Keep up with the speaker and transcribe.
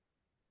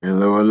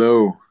Hello,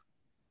 hello.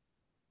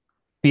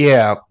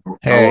 Yeah.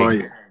 How are Hey.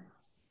 you?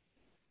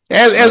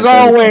 As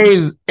How's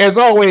everything?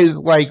 always,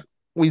 like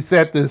we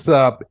set this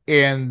up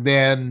and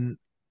then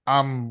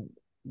I'm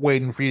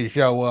waiting for you to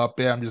show up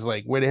and I'm just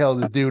like, where the hell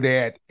does this dude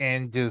at?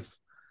 And just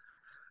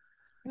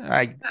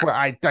I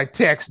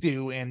text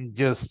you and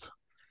just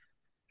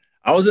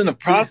I was in the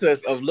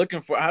process of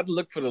looking for. I had to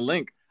look for the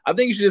link. I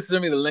think you should just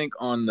send me the link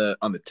on the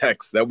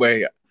text. That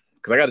way,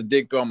 because I got to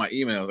dig through all my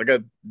emails. I got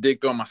to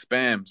dig through all my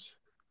spams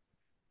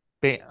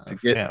to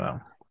get.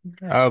 spam.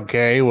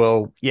 Okay,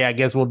 well, yeah, I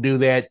guess we'll do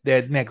that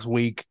next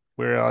week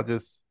where I'll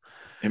just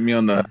Hit me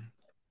on uh,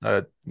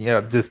 the.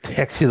 just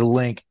text you the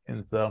link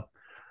and so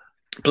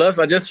Plus,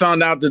 I just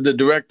found out that the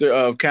director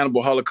of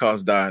Cannibal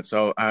Holocaust died,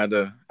 so I had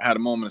a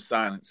moment of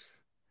silence,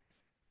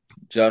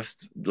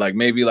 just like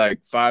maybe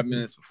like 5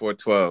 minutes before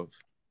 12.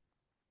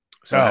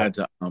 So I oh had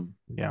to.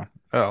 yeah.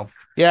 Oh,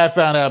 yeah, I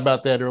found out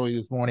about that early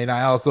this morning.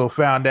 I also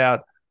found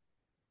out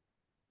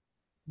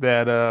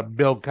that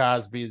Bill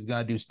Cosby is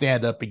going to do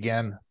stand up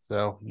again.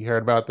 So you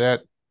heard about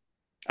that?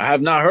 I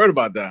have not heard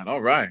about that.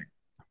 All right,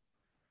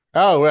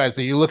 Oh, right.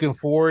 So you're looking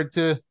forward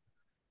to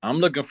I'm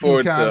looking seeing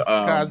forward to.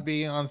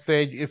 Cosby on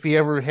stage if he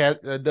ever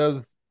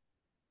does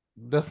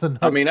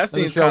I another, mean, that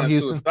another seems show kind in of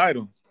Houston.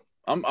 suicidal.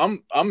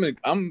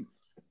 I'm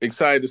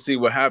excited to see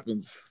what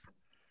happens.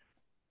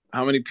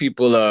 How many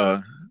people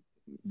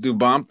do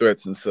bomb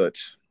threats and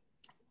such?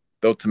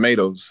 Throw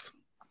tomatoes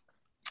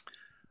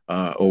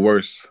or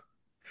worse.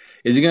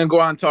 Is he gonna go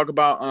out and talk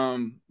about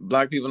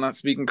black people not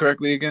speaking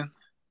correctly again?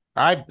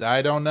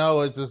 I don't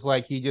know. It's just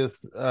like he just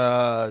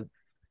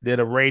did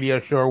a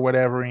radio show or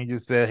whatever, and he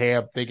just said, "Hey,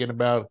 I'm thinking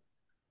about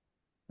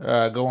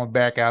going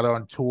back out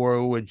on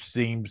tour," which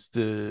seems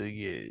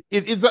to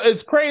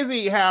it's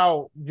crazy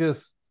how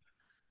just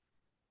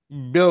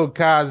Bill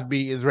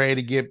Cosby is ready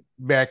to get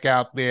back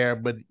out there,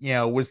 but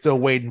we're still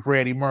waiting for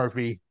Eddie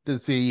Murphy to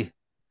see.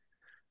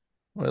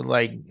 But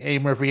like Eddie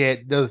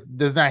Murphy does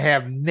not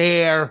have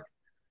near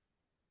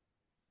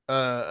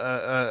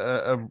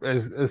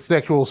a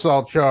sexual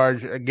assault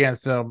charge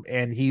against him,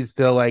 and he's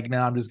still like,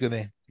 no, I'm just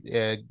gonna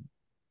uh,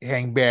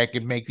 hang back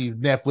and make these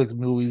Netflix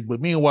movies.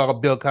 But meanwhile,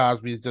 Bill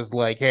Cosby is just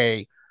like,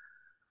 hey,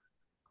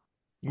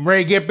 I'm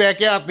ready to get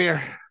back out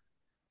there.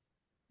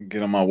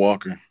 Get on my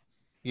walker.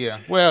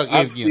 Yeah, well, I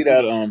haven't if you seen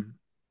that.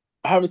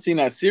 I haven't seen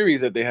that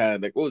series that they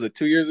had. Like, what was it?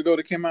 2 years ago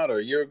that came out, or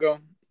a year ago?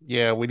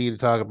 yeah, we need to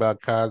talk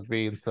about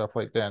Cosby and stuff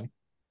like that.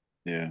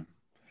 Yeah,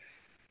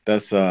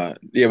 that's yeah,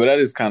 but that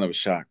is kind of a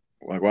shock.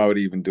 Like, why would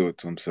he even do it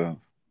to himself?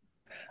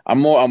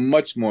 I'm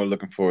much more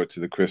looking forward to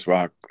the Chris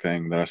Rock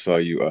thing that I saw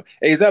you.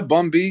 Hey, is that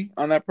Bun B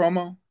on that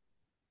promo?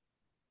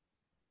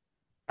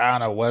 I don't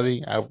know whether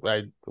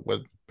I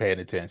was paying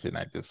attention.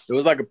 I just It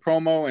was like a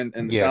promo, and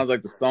it yeah. sounds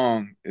like the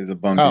song is a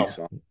Bun B Oh,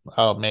 song.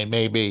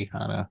 maybe I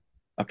don't know.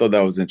 I thought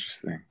that was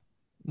interesting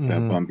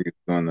that Hmm. Bun B was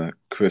doing the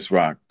Chris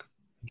Rock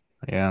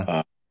Yeah,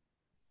 uh,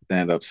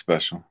 stand up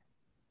special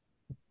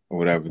or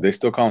whatever. They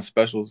still call them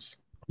specials.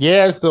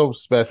 yeah. It's so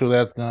special.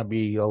 That's gonna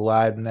be a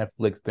live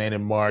Netflix thing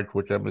in March,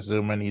 which I'm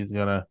assuming he's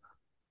gonna.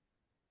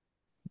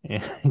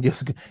 Yeah,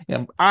 just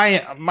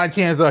I my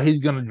chances are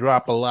he's gonna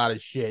drop a lot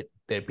of shit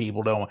that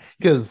people don't want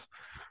because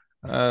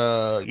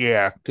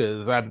yeah,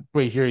 because I'm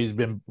pretty sure he's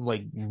been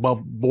like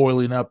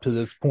boiling up to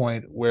this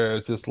point where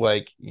it's just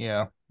like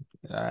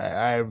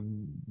I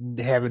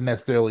haven't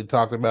necessarily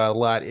talked about it a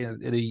lot in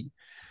the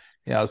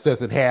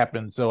since it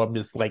happened. So I'm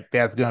just like,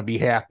 that's gonna be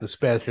half the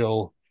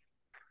special.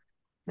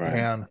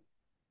 Right. And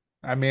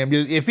I mean,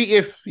 if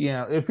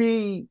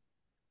he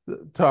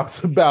talks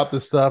about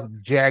the stuff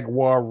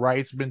Jaguar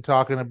Wright's been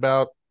talking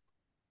about,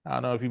 I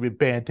don't know if you've been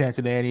paying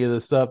attention to any of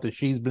the stuff that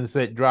she's been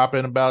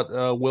dropping about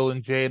Will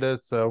and Jada.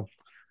 So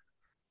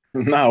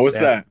No, what's that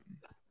that?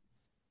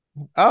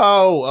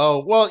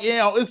 well,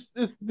 it's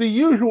the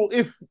usual.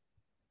 If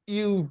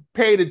you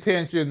paid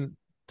attention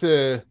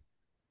to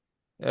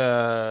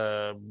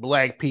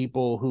black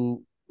people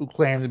who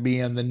claim to be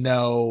in the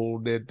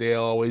know, that they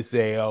always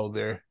say, oh,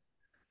 they're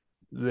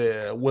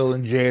the Will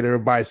and Jada are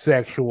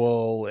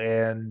bisexual,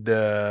 and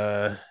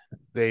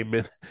they've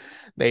been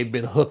they've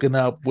been hooking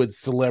up with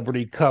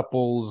celebrity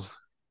couples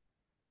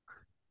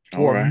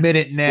All for a right.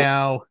 minute Well,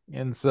 now,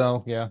 and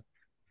so yeah,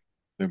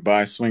 they're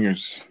bi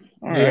swingers.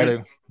 All yeah.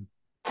 right.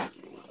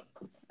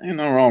 Ain't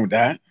no wrong with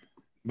that.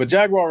 But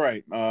Jaguar,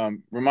 right?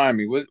 Remind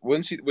me,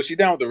 was she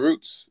down with the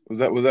Roots? Was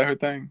that her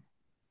thing?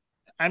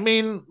 I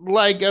mean,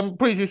 like, I'm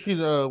pretty sure she's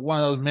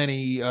one of those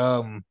many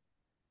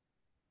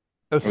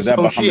Or was that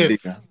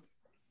associates. Bahamadia?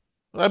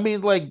 I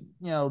mean, like,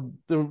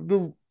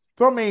 the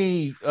so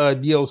many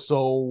neo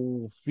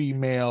soul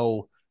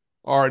female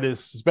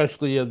artists,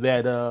 especially of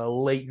that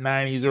late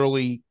 '90s,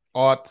 early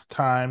aughts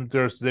time.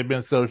 They've been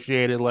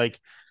associated, like,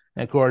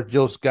 and of course,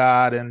 Jill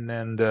Scott and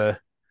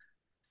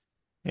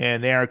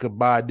Erica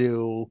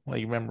Badu.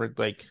 Like, remember,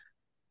 like,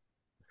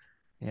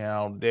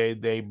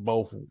 they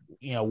both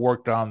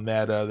worked on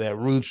that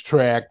Roots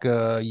track,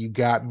 "You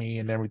Got Me"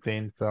 and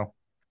everything. So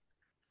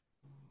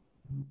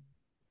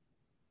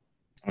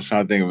I was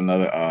trying to think of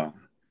another.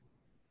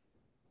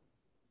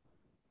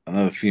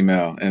 another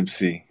female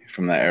MC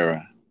from that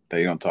era that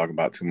you don't talk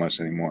about too much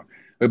anymore.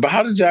 Wait, but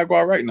how does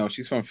Jaguar Wright know?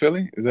 She's from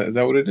Philly? Is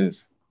that what it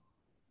is?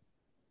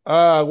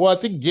 Well, I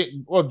think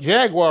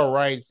Jaguar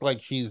writes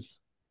like she's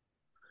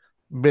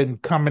been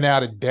coming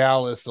out of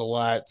Dallas a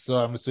lot, so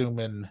I'm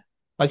assuming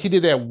like she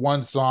did that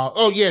one song.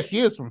 Oh yeah, she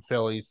is from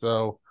Philly,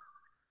 so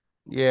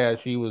yeah,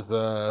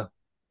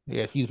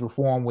 yeah, she's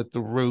performed with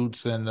the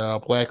Roots and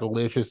Black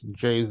Alicious and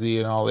Jay-Z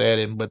and all that,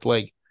 and but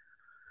like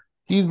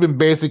she's been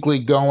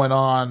basically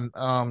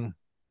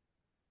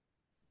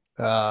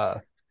uh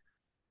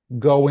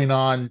going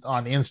on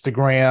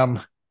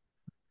Instagram,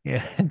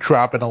 yeah,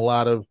 dropping a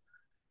lot of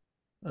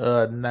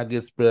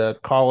nuggets,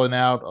 but calling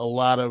out a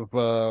lot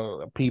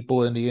of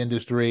people in the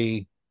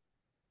industry.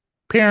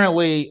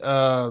 Apparently,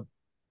 done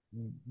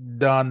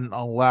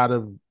a lot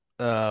of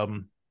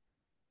um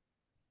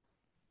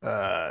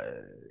uh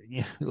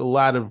a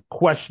lot of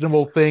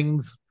questionable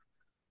things.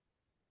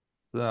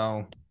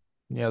 So,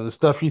 the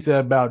stuff she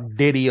said about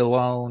Diddy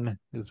alone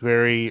is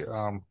very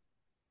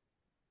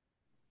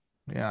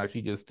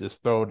she just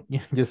throwed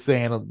just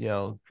saying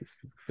just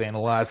saying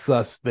a lot of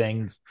sus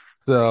things.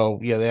 So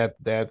yeah,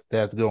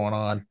 that's going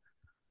on.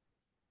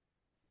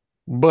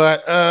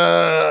 But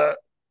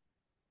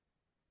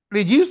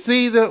did you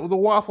see the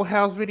Waffle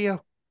House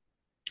video?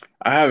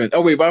 I haven't.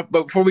 Oh wait, but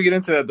before we get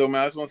into that though,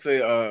 man, I just want to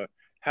say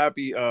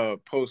happy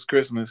post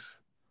Christmas.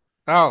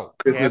 Oh,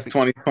 Christmas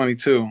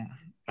 2022.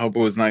 I hope it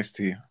was nice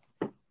to you.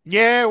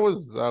 yeah, it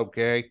was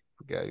okay.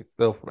 Okay,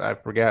 still I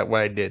forgot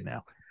what I did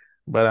now,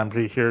 but I'm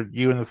pretty sure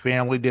you and the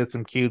family did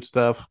some cute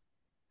stuff.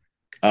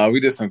 We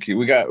did some cute.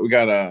 We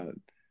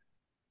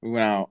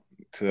went out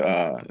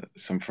to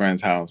some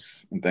friend's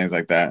house and things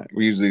like that.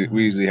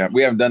 Mhm.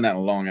 We haven't done that in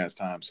a long ass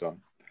time, so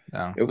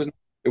No. it was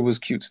it was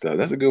cute stuff.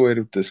 That's a good way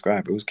to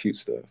describe it. It was cute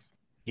stuff.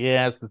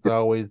 Yes, it's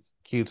always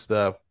cute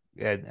stuff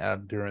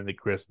during the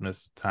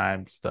Christmas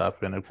time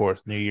stuff, and of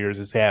course New Year's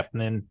is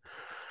happening.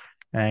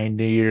 And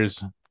New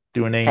Year's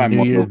doing any Probably New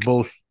more Year's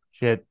low.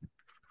 bullshit.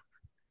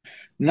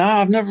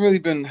 Nah, I've never really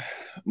been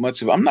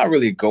much of. I'm not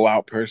really a go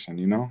out person,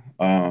 you know.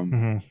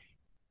 Hmm.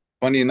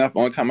 Funny enough,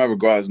 only time I ever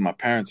go out is my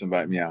parents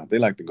invite me out. They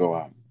like to go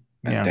out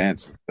and Yeah.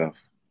 dance and stuff.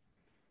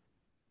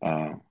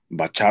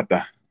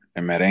 Bachata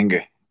and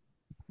merengue,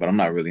 but I'm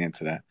not really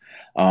into that.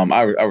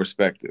 I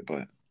respect it,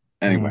 but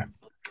anyway.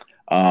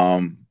 Hmm.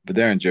 But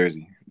they're in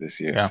Jersey this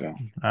year, Yeah. so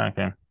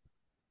Okay.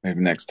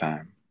 maybe next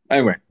time.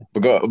 Anyway,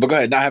 but go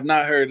ahead. Now, I have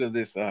not heard of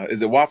this.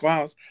 Is it Waffle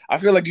House? I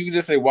feel like you could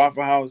just say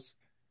Waffle House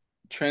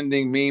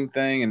trending meme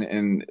thing,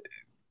 and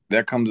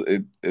that comes.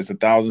 It's a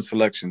thousand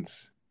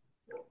selections.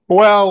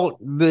 Well,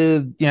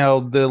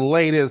 the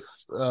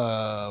latest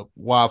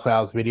Waffle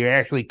House video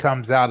actually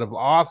comes out of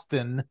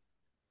Austin,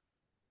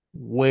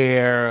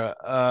 where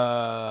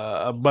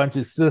a bunch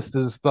of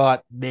sisters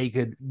thought they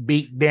could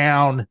beat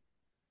down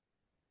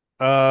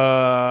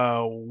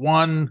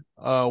one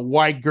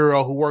white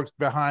girl who works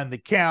behind the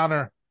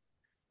counter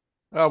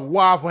of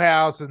Waffle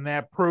House, and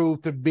that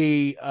proved to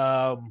be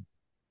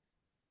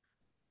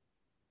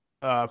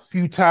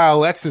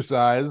futile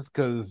exercise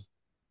because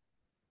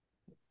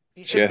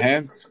She had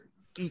hands.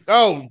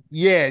 oh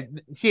yeah,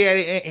 she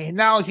had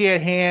now she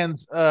had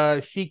hands.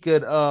 She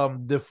could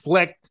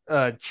deflect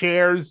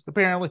chairs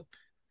apparently.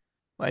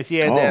 Like she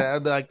had Oh,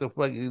 that like the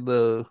fucking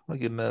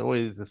what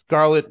is the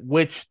Scarlet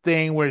Witch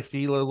thing where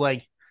she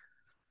like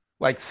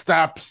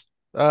stops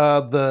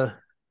the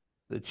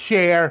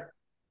chair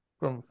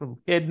from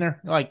hitting her,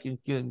 like it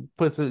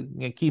puts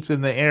it keeps it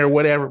in the air,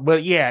 whatever.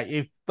 But yeah,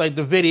 if like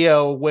the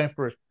video went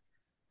for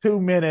 2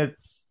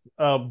 minutes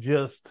of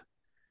just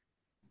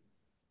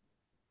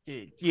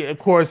yeah, of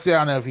course, I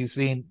don't know if you've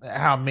seen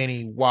how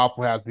many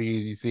Waffle House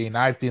videos you've seen.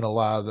 I've seen a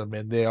lot of them,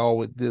 and they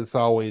always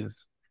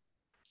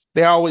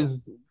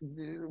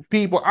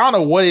people. I don't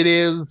know what it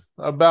is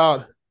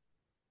about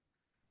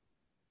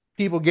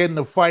people getting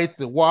the fights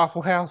at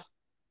Waffle House.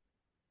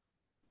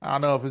 I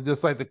don't know if it's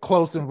just like the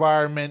close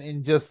environment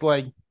and just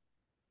like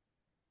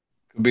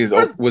could be.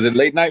 Was it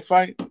late night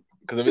fight?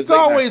 Because if it's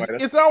late night fight,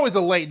 that's it's always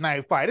a late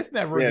night fight. It's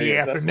never in yeah, the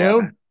yes, that's why.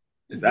 afternoon.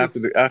 It's It's,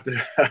 after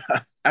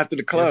after the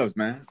yeah, clubs,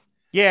 man.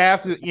 yeah,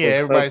 Those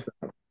clubs.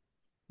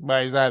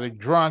 everybody's either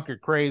drunk or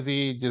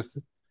crazy. Just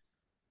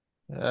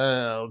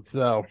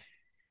so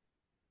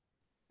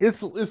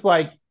it's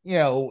like I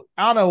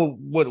don't know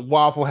what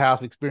Waffle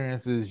House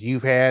experiences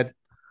you've had,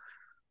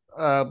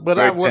 but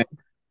Very tense.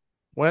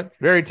 what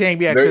very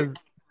tame, yeah, Very because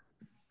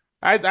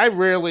I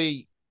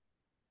rarely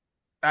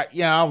I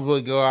don't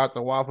really go out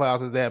to Waffle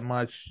Houses that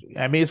much.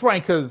 I mean, it's funny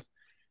because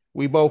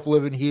we both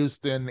live in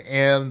Houston,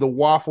 and the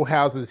Waffle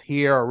Houses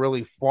here are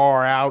really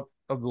far out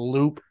of the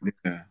loop.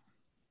 yeah.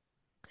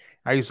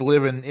 I used to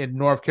live in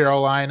North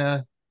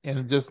Carolina,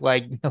 and just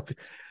like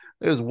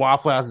there's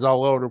Waffle Houses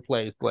all over the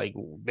place, like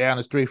down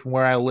the street from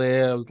where I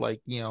live,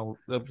 like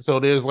so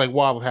there's like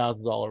Waffle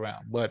Houses all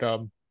around. But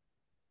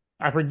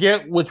I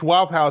forget which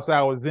Waffle House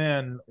I was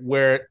in,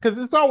 where because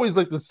it's always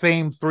like the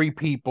same three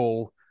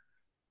people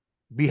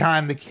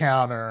behind the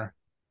counter,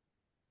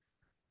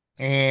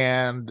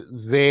 and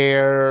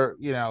they're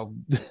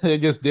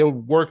they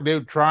would work, they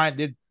would try,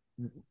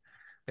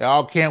 They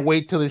all can't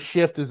wait till the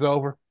shift is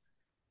over.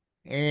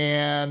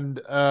 And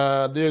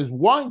there's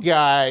one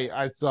guy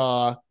I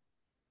saw,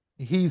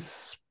 he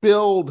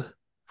spilled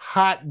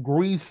hot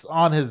grease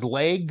on his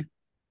leg,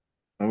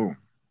 Oh,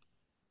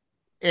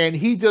 and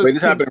he wait, just this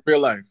can happened in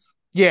real life.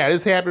 yeah,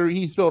 this happened.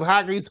 He spilled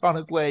hot grease on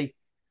his leg,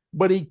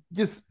 but he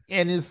just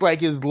and it's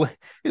like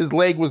his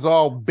leg was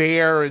all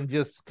bare and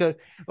just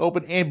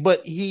open. And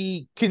but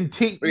he But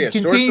yeah, shorts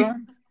continued.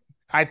 on.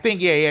 I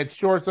think yeah, he had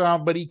shorts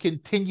on, but he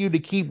continued to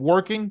keep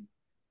working.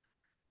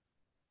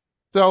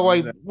 So Look at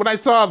like that. when I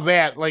saw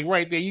that, like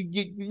right there,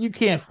 you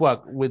can't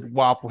fuck with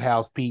Waffle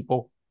House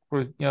people.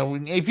 For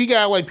if you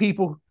got like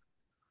people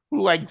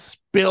who like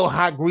spill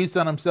hot grease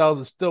on themselves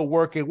and still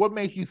working, what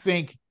makes you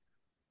think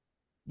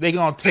they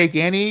gonna take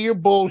any of your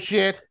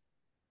bullshit?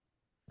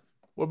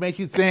 What makes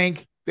you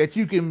think that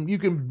you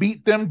can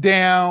beat them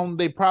down?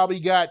 They probably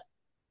got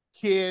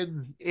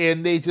kids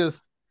and they just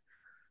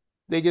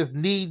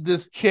need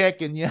this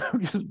check and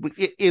just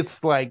it's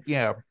like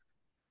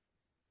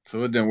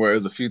So it didn't work. It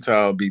was a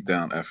futile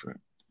beatdown effort.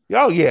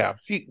 oh yeah,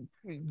 she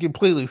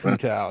completely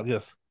But futile.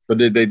 Just so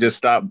did they just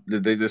stop?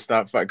 Did they just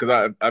stop fight?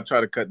 Because I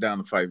try to cut down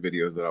the fight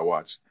videos that I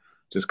watch,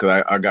 just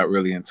because I got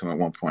really into it at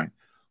one point.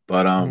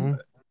 But mhm.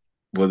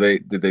 will they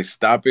did they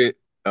stop it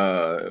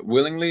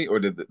willingly, or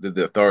did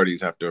the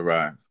authorities have to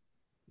arrive?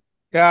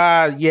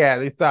 Yeah,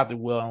 they stopped it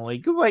willingly.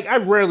 Cause like I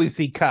rarely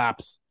see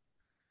cops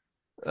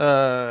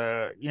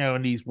in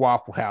these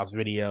Waffle House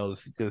videos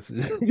because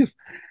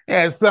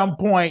at some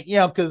point,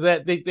 because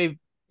that they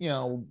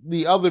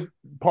the other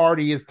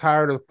party is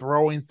tired of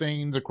throwing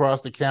things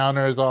across the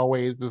counter as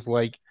always. Just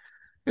like,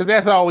 because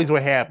that's always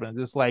what happens.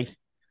 It's like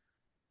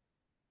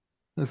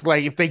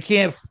if they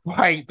can't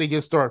fight, they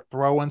just start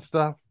throwing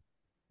stuff,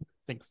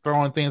 like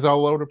throwing things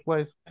all over the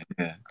place.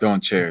 Yeah,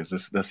 throwing chairs.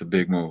 That's a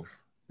big move.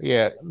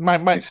 Yeah,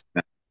 my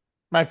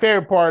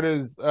favorite part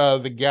is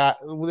the guy.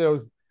 There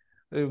was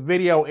the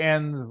video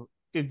ends.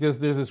 It just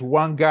there's this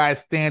one guy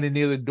standing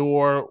near the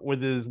door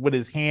with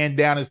his hand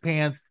down his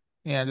pants.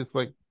 Yeah, just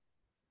like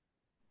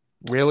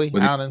really.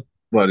 Was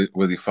he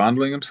was he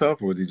fondling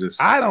himself, or was he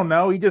just? I don't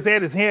know. He just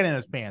had his hand in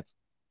his pants.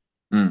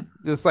 Mm,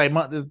 Just like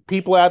there's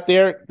people out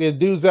there, there's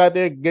dudes out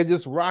there, they're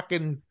just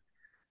rocking,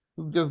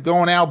 just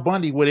going Al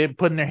Bundy with it,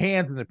 putting their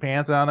hands in their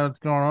pants. I don't know what's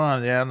going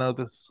on. Yeah, I know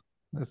this.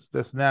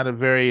 That's not a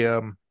very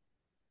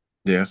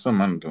yeah,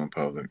 something I don't do in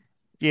public.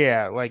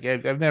 yeah. Like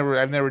I've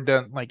never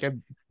done like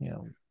you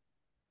know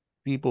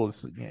people.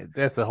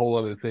 That's a whole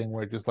other thing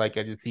where just like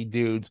I just see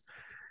dudes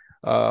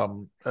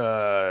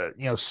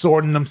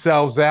sorting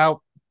themselves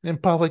out in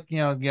public.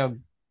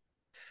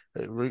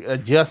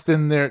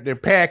 Adjusting their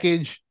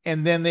package,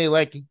 and then they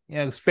like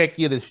expect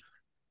you to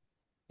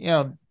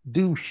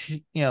do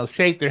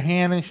shake their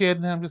hand and shit,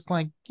 and I'm just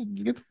like,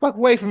 get the fuck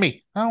away from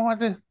me. I don't want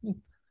this. You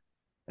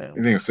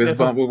think a fist That's what,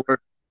 bump would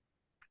work?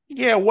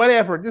 yeah,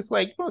 whatever. Just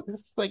like look,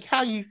 it's like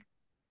how you.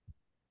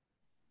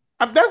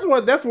 That's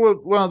what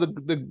one of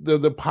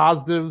the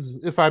positives,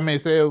 if I may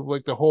say, of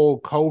like the whole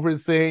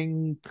COVID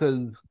thing,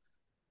 because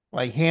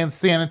like hand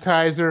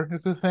sanitizer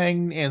is a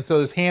thing, and so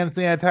there's hand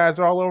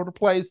sanitizer all over the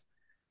place.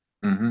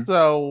 Hmm.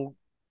 So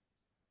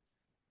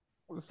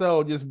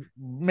it just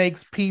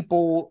makes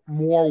people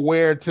more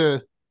aware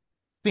to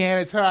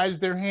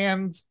sanitize their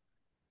hands.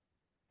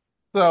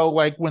 So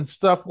like when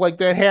stuff like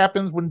that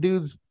happens, when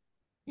dudes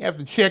have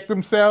to check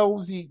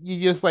themselves,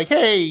 you just like,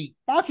 hey,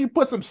 why don't you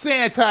put some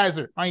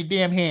sanitizer on your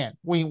damn hand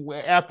when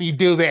after you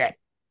do that?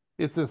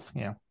 It's just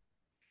Yeah,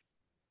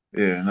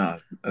 no,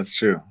 that's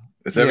true.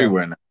 It's yeah.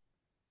 everywhere now.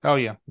 Oh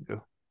yeah.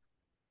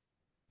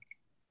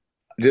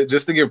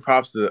 Just to give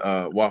props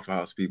to Waffle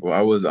House people,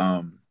 I was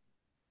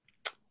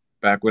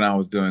back when I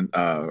was doing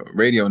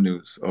radio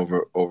news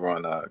over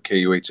on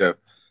KUHF.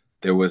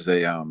 There was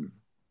a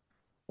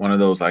one of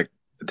those, like,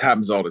 it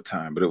happens all the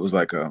time, but it was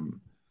like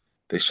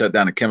they shut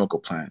down a chemical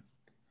plant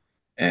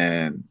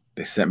and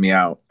they sent me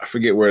out. I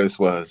forget where this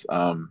was,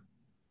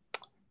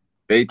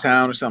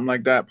 Baytown or something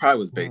like that. Probably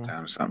was Mm-hmm.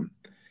 Baytown or something.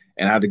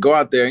 And I had to go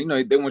out there. You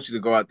know, they want you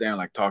to go out there and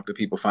like talk to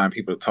people, find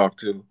people to talk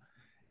to.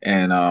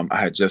 And I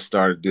had just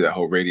started to do that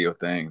whole radio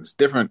thing. It's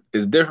different.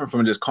 It's different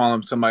from just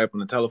calling somebody up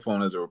on the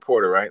telephone as a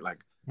reporter, right? Like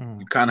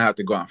Mm-hmm. you kind of have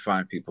to go out and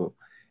find people.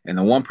 And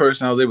the one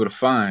person I was able to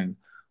find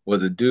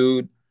was a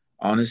dude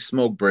on his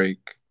smoke break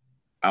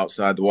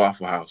outside the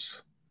Waffle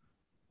House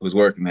who was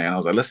working there. And I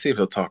was like, let's see if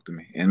he'll talk to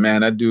me. And man,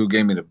 that dude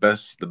gave me the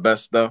best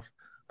stuff.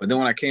 But then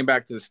when I came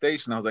back to the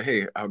station, I was like,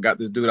 hey, I got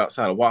this dude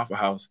outside of Waffle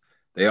House.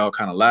 They all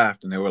kind of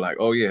laughed and they were like,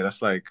 oh yeah,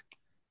 that's like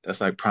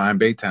prime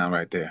Baytown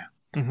right there.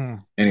 Mm-hmm.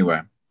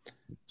 Anyway,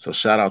 so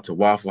shout out to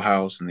Waffle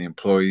House and the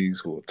employees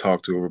who will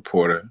talk to a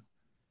reporter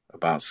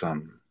about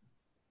some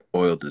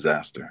oil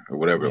disaster or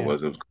whatever it Yeah.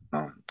 was. It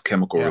was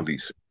chemical Yeah.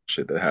 release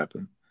shit that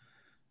happened.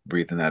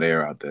 Breathing that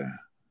air out there. I'm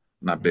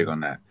not big Mm-hmm. on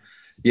that.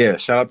 Yeah,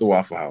 shout out to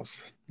Waffle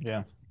House.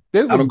 Yeah.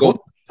 There's I a don't go.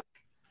 book.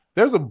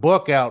 There's a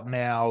book out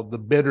now. The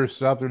Bitter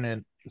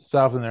Southerner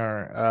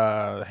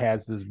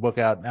has this book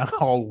out now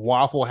called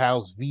Waffle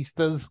House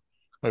Vistas.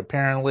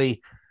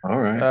 Apparently, All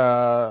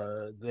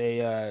right.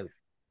 they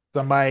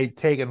somebody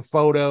taking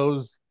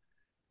photos.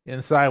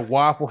 Inside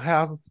Waffle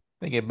House.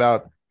 Thinking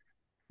about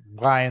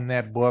buying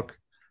that book.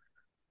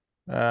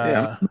 Yeah,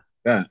 Uh,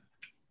 yeah.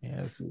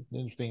 yeah, it's an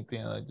interesting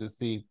thing. Like to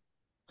see.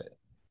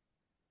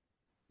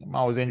 I'm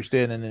always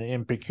interested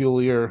in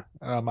peculiar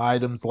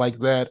items like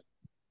that.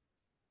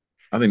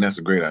 I think that's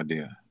a great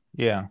idea.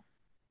 Yeah,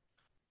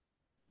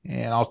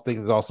 and I also think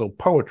there's also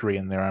poetry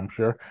in there. I'm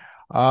sure.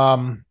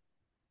 Um,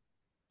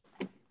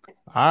 all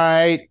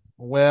right.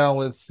 Well,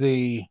 let's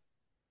see.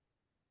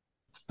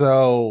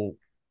 So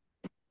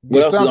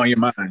What there's else is some. on your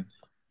mind?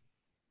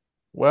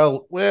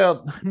 Well.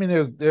 I mean,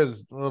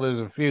 there's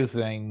a few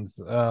things.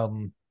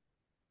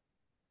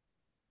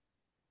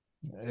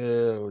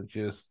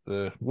 Just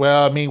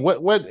well, I mean,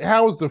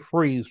 How was the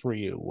freeze for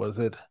you? Was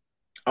it?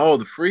 Oh,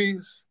 the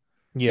freeze.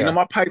 You know,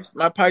 Yeah.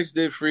 my pipes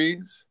did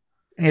freeze,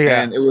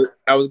 Yeah. and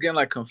I was getting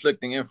like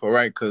conflicting info,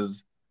 right?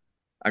 Because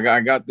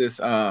I got this.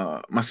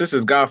 My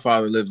sister's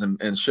godfather lives in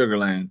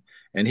Sugarland,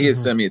 and he had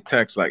Hmm. sent me a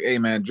text like, "Hey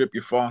man, drip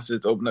your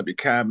faucets, open up your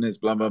cabinets,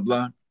 blah blah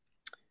blah."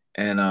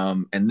 And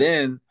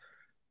then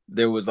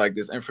there was like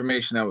this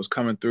information that was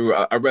coming through.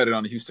 I read it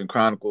on the Houston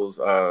Chronicles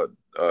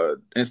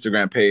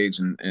Instagram page,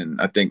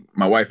 and I think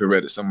my wife had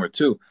read it somewhere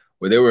too,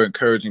 where they were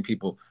encouraging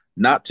people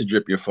not to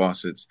drip your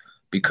faucets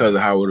because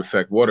of how it would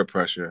affect water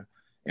pressure.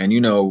 And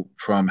you know,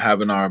 from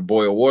having our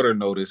boil water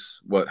notice,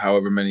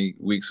 however many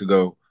weeks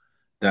ago,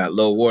 that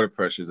low water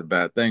pressure is a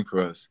bad thing for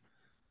us.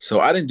 So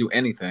I didn't do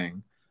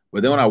anything.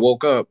 But then when I Hmm.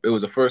 woke up, it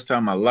was the first time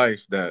in my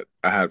life that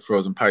I had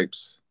frozen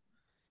pipes.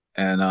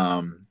 And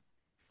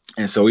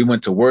so we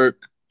went to work.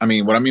 I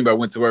mean, what I mean by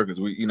went to work is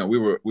we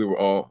were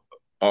all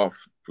off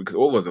because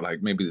what was it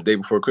like maybe the day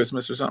before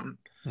Christmas or something,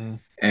 Hmm.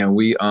 and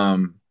we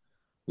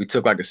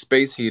took like a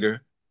space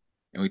heater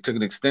and we took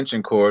an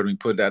extension cord and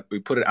we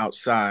put it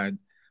outside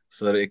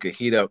so that it could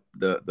heat up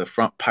the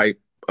front pipe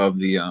of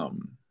the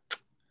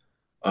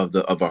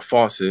of our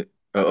faucet,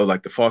 or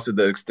like the faucet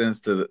that extends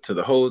to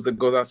the hose that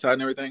goes outside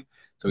and everything.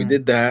 So we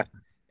did that,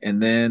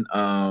 and then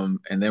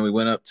we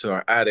went up to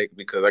our attic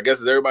because I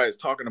guess as everybody's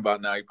talking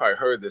about now, you probably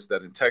heard this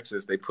that in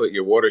Texas they put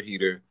your water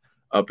heater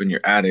up in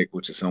your attic,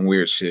 which is some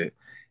weird shit.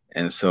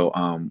 And so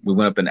we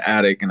went up in the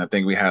attic, and I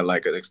think we had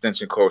like an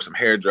extension cord, some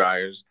hair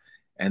dryers,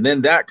 and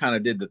then that kind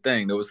of did the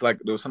thing. There was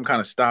some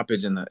kind of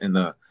stoppage in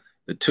the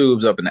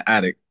tubes up in the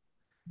attic,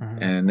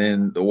 Hmm. and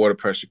then the water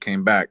pressure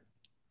came back,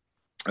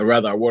 or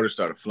rather, our water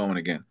started flowing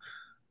again.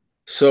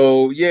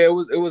 So yeah, it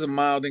was a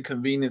mild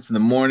inconvenience in the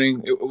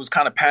morning. It was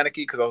kind of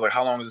panicky because I was like,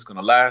 how long is this going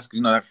to last?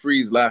 You know, that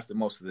freeze lasted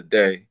most of the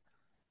day.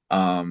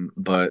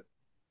 But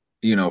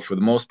for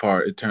the most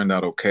part, it turned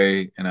out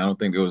okay, and I don't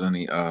think there was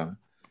any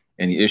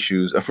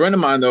issues. A friend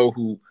of mine though,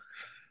 who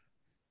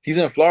he's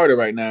in Florida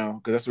right now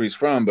because that's where he's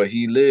from, but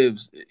he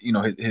lives,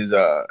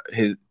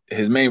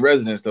 his main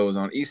residence though is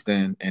on East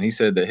End, and he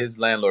said that his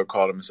landlord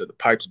called him and said the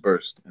pipes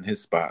burst in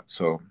his spot.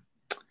 So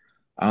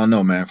I don't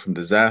know, man, from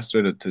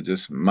disaster to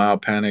just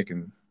mild panic,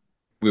 and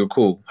we were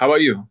cool. How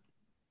about you?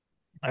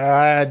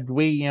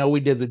 We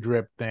did the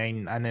drip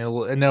thing. I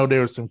know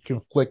there was some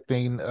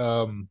conflicting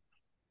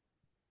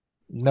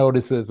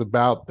notices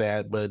about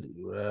that, but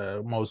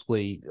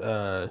mostly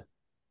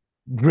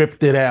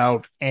dripped it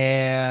out.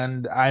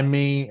 And I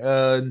mean,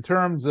 in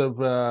terms of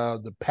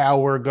the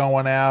power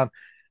going out,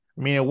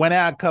 I mean, it went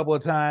out a couple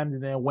of times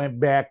and then went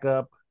back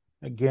up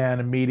again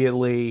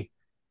immediately.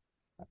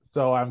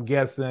 So I'm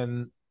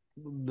guessing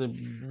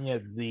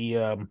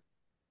the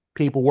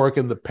people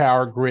working the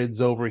power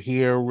grids over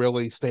here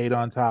really stayed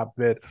on top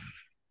of it.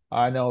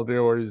 I know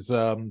there was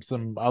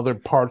some other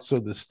parts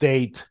of the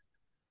state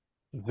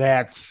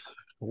that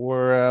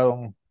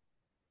were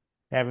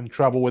having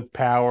trouble with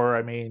power.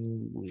 I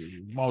mean,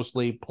 we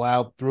mostly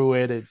plowed through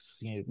it.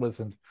 It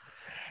wasn't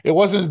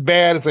as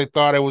bad as I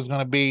thought it was going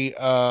to be.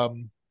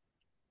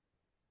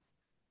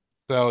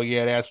 So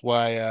yeah, that's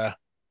why.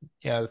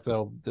 Yeah,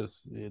 so this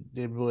it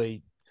didn't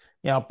really,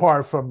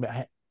 apart from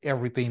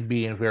everything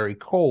being very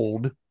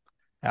cold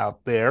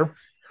out there,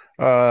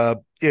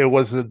 it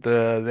wasn't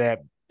that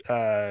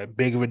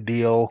big of a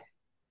deal.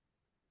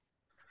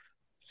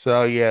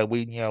 So yeah,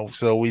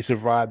 so we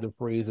survived the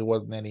freeze. There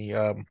wasn't any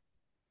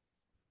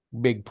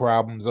big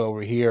problems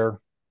over here.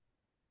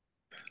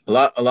 A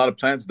lot of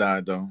plants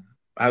died though.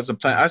 I had some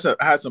plant.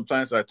 I had some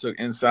plants I took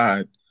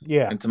inside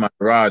Yeah. into my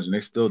garage, and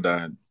they still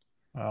died.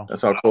 Oh,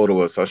 That's how cold it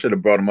was. So I should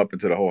have brought them up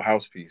into the whole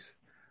house piece.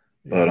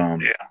 But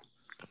yeah.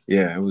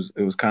 yeah, it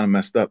was kind of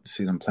messed up to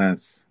see them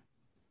plants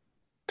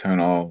turn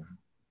all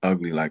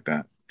ugly like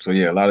that. So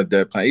yeah, a lot of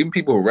dead plants. Even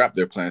people who wrap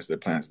their plants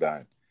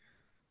died.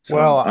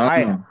 Well, So I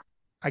don't know.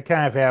 I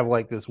kind of have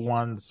like this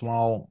one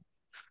small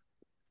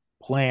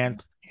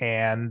plant,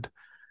 and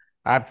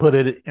I put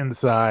it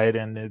inside,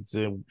 and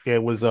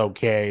it was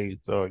okay.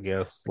 So I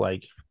guess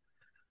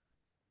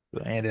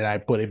and then I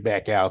put it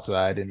back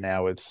outside, and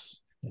now it's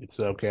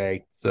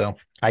okay. So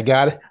I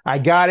got it. I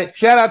got it.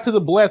 Shout out to the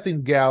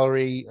Blessings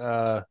Gallery.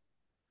 A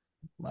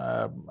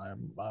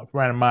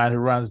friend of mine who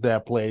runs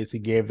that place, he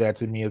gave that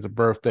to me as a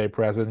birthday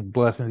present.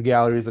 Blessings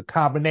Gallery is a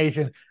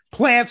combination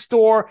plant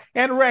store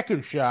and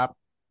record shop.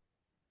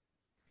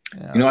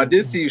 Yeah, You know, I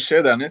did see you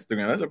share that on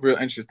Instagram. That's a real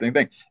interesting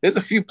thing. There's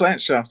a few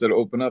plant shops that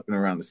open up and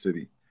around the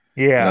city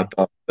that I yeah.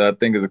 thought that I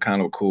think is a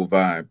kind of a cool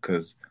vibe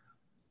because,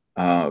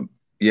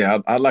 yeah,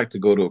 I'd like to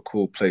go to a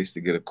cool place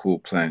to get a cool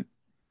plant.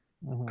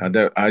 Hmm.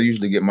 I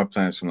usually get my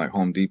plants from like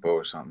Home Depot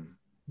or something,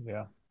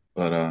 Yeah.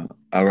 but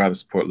I'd rather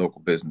support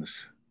local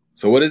business.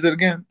 So what is it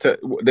again?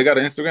 They got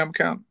an Instagram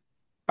account?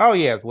 Oh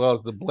yeah, as well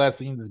as the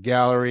Blessings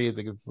Gallery. I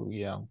think it's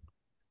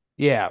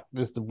yeah,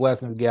 just the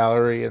Blessings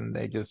Gallery, and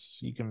they just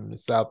you can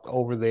it's out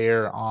over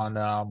there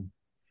on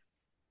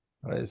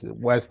what is it,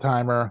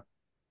 Westheimer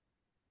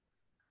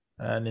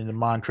and in the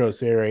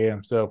Montrose area.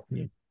 So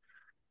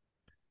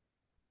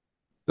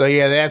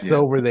yeah, that's Yeah,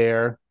 over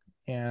there.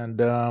 And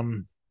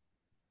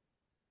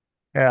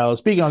yeah, well,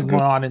 speaking it's of a going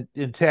good. on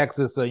in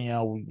Texas,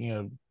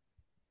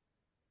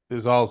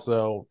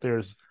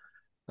 there's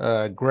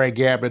Greg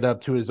Abbott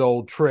up to his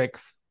old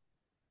tricks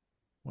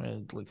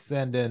when like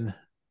sending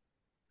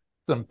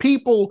some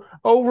people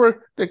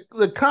over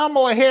the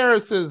Kamala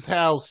Harris's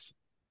house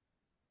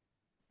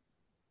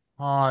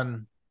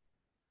on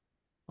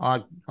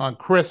on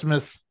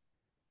Christmas,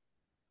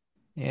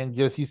 and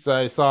just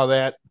I saw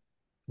that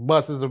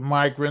buses of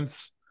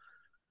migrants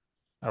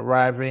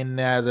arriving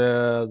at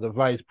the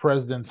vice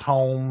president's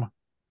home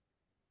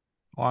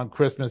on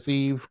Christmas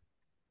Eve.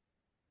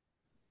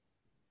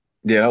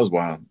 Yeah, that was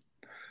wild.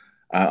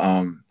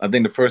 I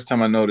think the first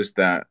time I noticed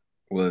that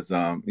was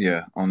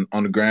yeah on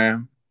the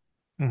gram.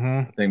 I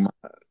Hmm. think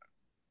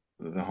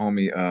the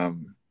homie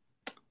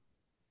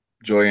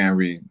Joyanne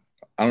Reed.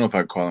 I don't know if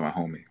I could call her my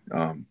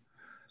homie.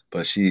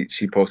 But she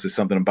posted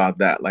something about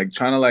that, like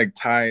trying to like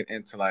tie it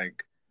into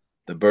like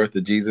the birth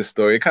of Jesus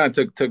story. It kind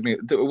of took me.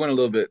 It went a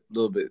little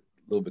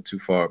bit too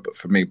far, but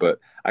for me. But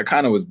I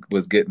kind of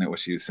was getting at what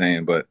she was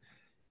saying. But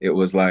it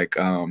was like,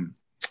 you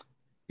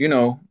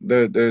know,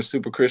 they're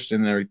super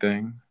Christian and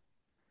everything,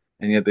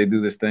 and yet they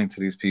do this thing to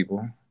these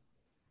people.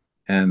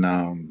 And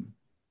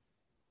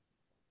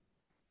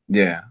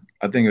yeah,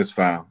 I think it's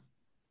foul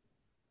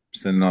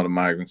sending all the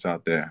migrants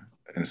out there,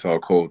 and it's all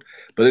cold.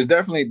 But there's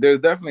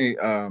definitely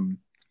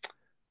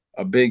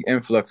a big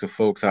influx of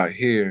folks out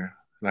here.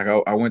 Like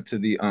I went to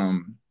the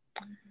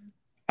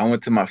I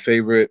went to my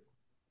favorite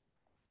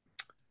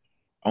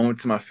I went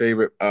to my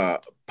favorite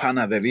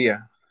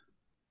panaderia,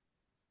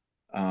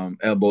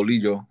 El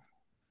Bolillo,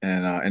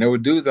 and there were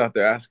dudes out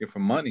there asking for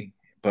money,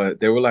 but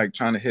they were like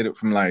trying to hit it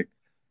from like,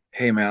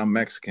 hey man, I'm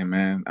Mexican,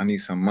 man. I need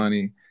some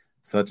money,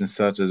 such and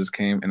such. I just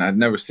came and I'd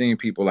never seen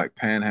people like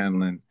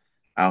panhandling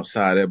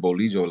outside El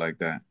Bolillo like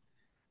that.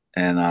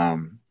 And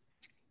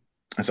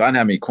and so I didn't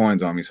have any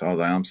coins on me, so I was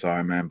like, I'm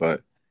sorry, man,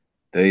 but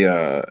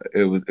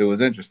it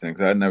was interesting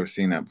because I'd never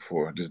seen that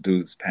before. Just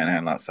dudes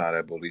panhandling outside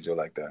at Bolillo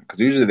like that. Because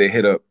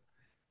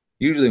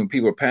usually when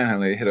people are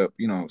panhandling, they hit up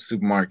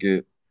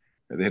supermarket,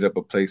 or they hit up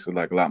a place with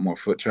like a lot more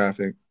foot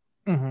traffic.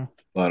 Hmm.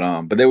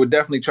 But they were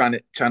definitely trying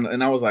to,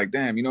 and I was like,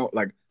 damn,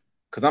 like,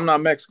 because I'm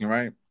not Mexican,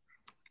 right?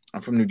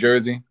 I'm from New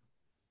Jersey.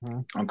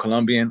 Hmm. I'm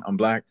Colombian. I'm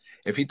black.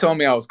 If he told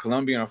me I was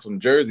Colombian or from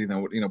Jersey,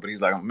 then but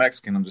he's like I'm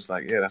Mexican. I'm just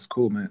like, yeah, that's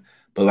cool, man.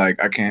 But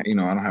like, I can't, I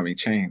don't have any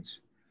change.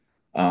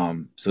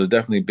 So there's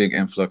definitely a big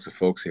influx of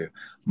folks here.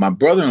 My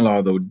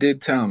brother-in-law though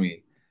did tell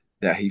me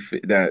that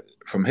that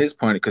from his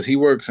point, because he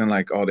works in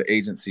like all the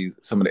agencies,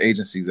 some of the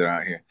agencies that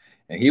are out here,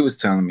 and he was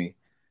telling me,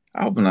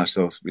 I hope I'm not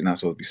supposed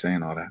to be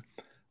saying all that.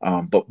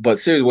 But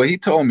seriously, what he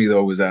told me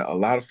though was that a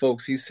lot of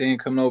folks he's seeing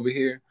coming over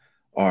here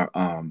are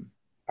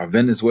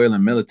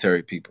Venezuelan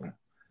military people.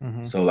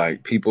 Hmm. So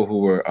like people who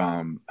were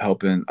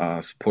helping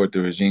support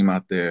the regime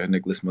out there,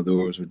 Nicolas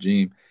Maduro's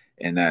regime,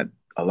 and that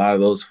a lot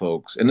of those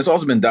folks, and it's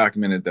also been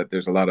documented that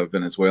there's a lot of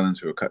Venezuelans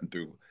who are cutting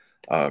through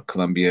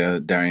Colombia,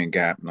 Darien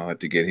Gap, and all that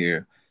to get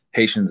here,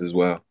 Haitians as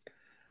well.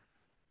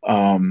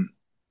 Um,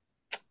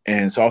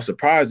 and so I was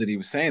surprised that he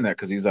was saying that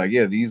because he's like,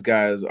 yeah, these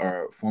guys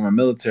are former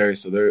military,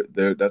 so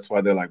they're that's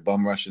why they're like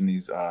bum rushing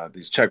these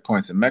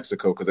checkpoints in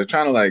Mexico because they're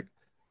trying to like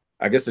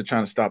I guess they're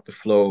trying to stop the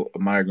flow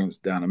of migrants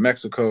down to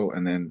Mexico,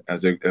 and then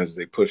as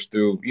they push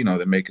through,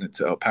 they're making it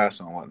to El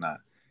Paso and whatnot,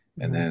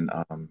 and Hmm. then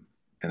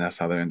and that's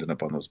how they're ending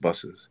up on those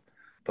buses.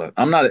 But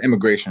I'm not an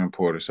immigration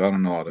reporter, so I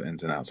don't know all the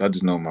ins and outs. I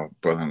just know my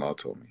brother-in-law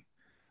told me.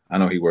 I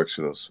know he works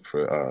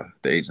for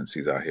the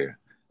agencies out here.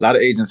 A lot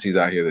of agencies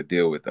out here that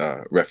deal with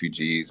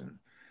refugees and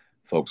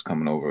folks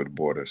coming over the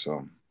border.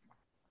 So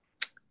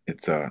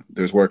it's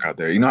there's work out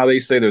there. You know how they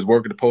say there's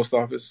work at the post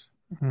office?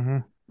 Hmm.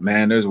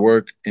 Man, there's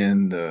work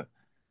in the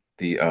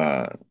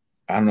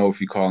I don't know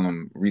if you call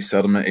them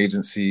resettlement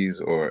agencies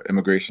or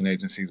immigration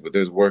agencies, but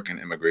there's work in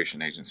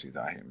immigration agencies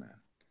out here, man.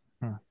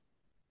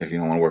 If you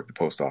don't want to work the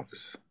post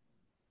office,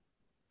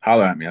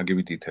 holler at me. I'll give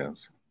you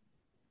details.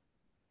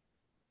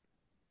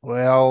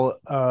 Well,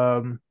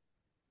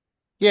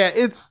 yeah,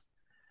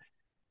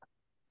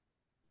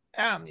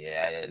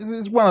 yeah,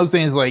 it's one of those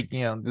things like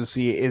to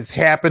see it's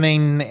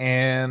happening,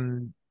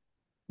 and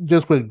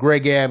just with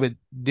Greg Abbott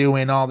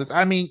doing all this.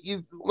 I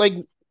mean, like,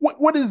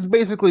 what is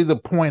basically the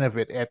point of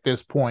it at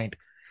this point,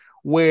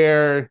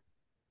 where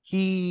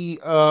he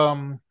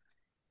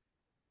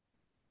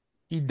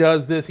he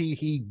does this.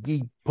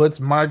 He puts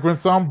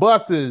migrants on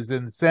buses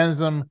and sends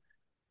them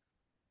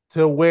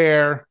to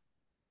where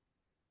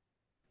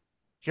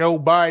Joe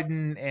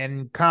Biden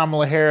and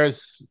Kamala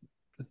Harris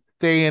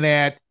staying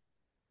at,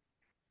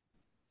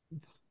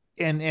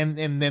 and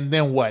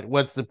then what?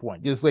 What's the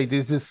point? Just like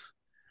this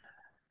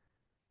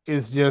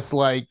is just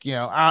like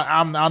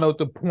I don't know what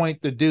the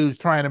point the dude's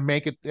trying to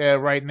make it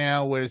right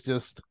now, where it's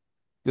just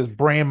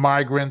bringing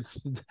migrants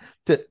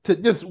to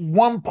just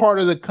one part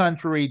of the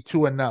country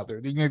to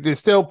another. There's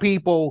still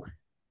people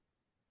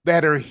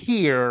that are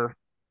here,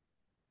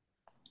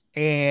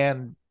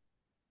 and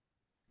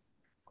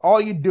all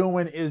you're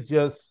doing is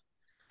just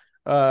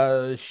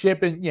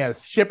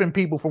shipping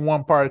people from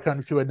one part of the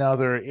country to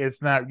another.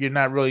 You're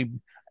not really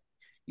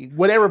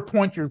whatever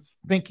point you're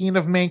thinking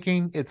of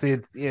making,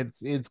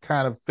 it's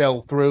kind of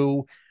fell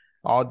through.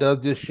 All it does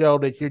just show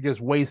that you're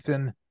just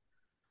wasting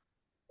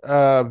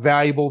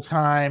valuable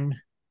time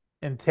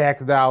and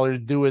tax dollars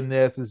doing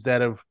this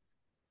instead of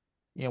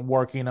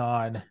working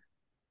on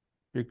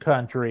your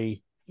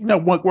country,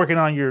 working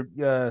on your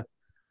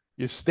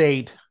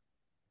state,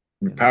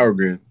 The and power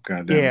grid, yeah,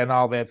 goddamn. and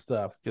all that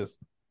stuff. Just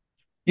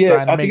Yeah,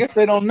 trying to I make. guess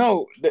they don't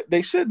know.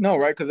 They should know,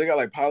 right? Because they got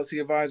like policy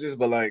advisors,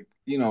 but like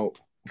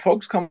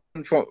folks coming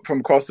from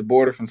across the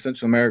border from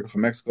Central America,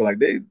 from Mexico, like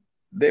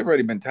they've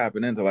already been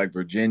tapping into like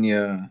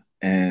Virginia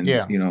and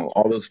Yeah.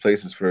 all those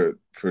places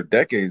for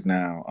decades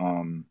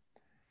now.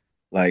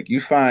 Like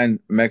you find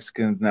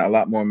Mexicans now, a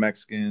lot more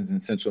Mexicans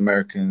and Central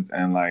Americans,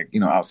 and like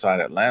outside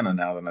Atlanta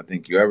now than I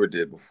think you ever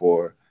did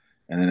before.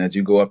 And then as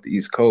you go up the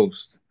East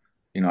Coast,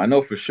 I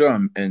know for sure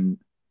in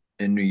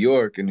New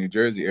York and New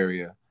Jersey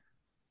area.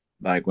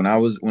 Like when I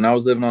was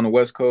living on the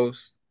West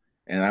Coast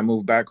and I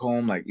moved back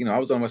home, like, I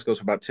was on the West Coast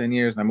for about 10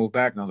 years and I moved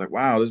back and I was like,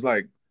 wow, there's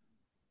like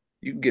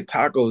you can get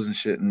tacos and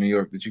shit in New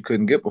York that you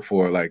couldn't get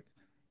before, like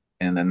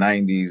in the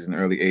 90s and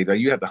early 80s. Like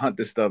you had to hunt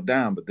this stuff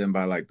down, but then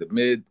by like the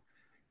mid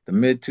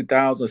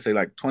 2000s, say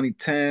like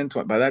 2010,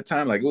 by that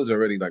time, like it was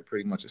already like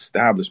pretty much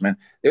established, man.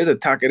 There's a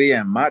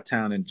taqueria in my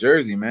town in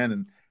Jersey, man,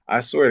 and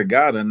I swear to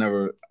God, I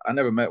never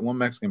met one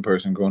Mexican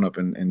person growing up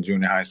in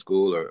junior high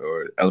school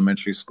or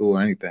elementary school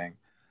or anything.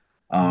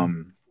 Mm.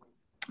 Um,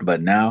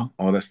 but now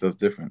all that stuff's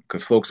different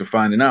because folks are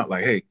finding out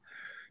like, hey,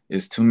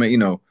 it's too many.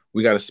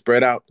 We got to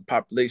spread out the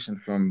population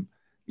from,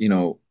 you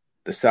know,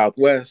 the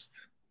Southwest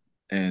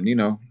and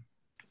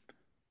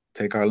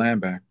take our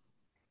land back.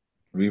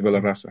 Viva la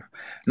raza.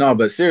 No,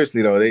 but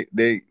seriously though,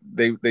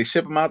 they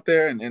ship them out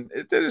there and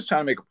they're just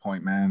trying to make a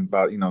point, man,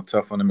 about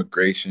tough on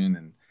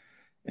immigration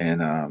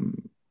and I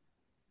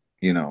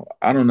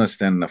don't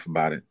understand enough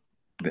about it,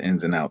 the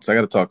ins and outs. I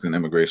got to talk to an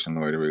immigration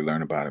lawyer to really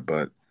learn about it,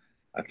 but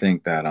I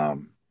think that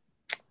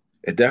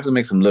it definitely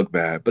makes him look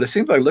bad, but it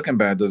seems like looking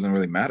bad doesn't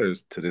really matter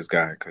to this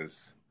guy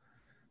because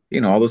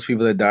all those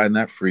people that died in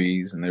that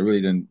freeze, and they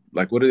really didn't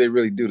like. What did they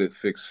really do to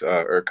fix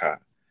ERCOT?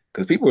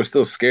 Because people were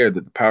still scared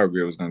that the power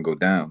grid was going to go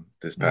down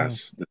this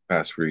Mm.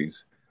 past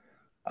freeze,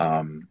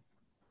 um,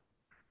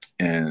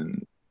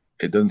 and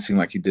it doesn't seem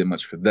like he did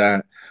much for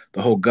that.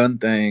 The whole gun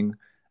thing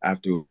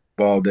after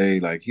Ball Day,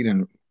 like he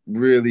didn't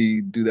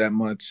really do that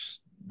much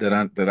that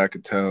I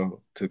could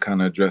tell to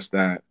kind of address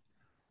that.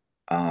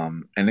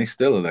 And they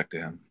still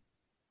elected him.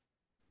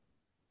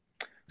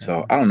 So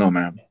Yeah. I don't know,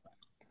 man.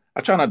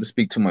 I try not to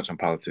speak too much on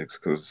politics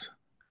because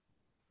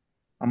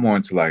I'm more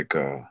into like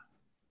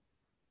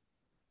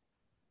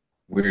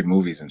weird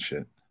movies and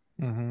shit.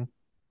 Hmm.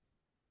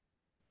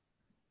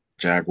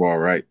 Jaguar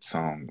Wright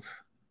songs.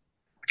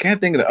 I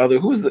can't think of the other.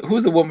 Who's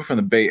the woman from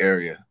the Bay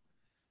Area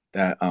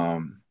that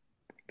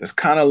that's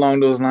kind of along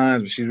those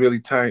lines, but she's really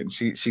tight and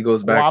she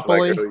goes back to like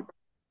Guapoly. early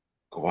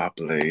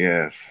Guapole.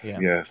 Yes, Yeah.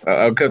 yes.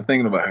 I Yeah. kept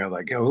thinking about her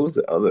like, yo, who's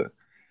the other?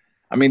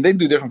 I mean, they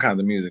do different kinds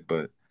of music,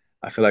 but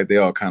I feel like they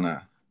all kind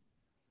of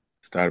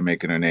started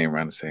making her name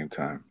around the same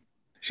time.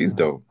 She's Mhm.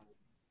 dope.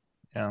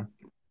 Yeah.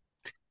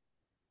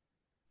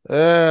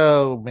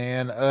 Oh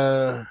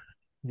man.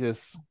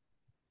 Just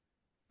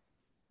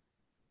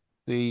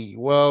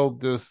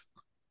just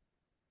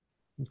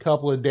a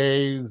couple of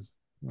days.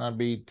 Gonna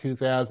be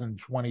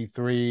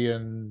 2023,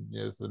 and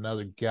just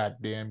another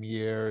goddamn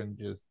year, and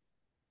just.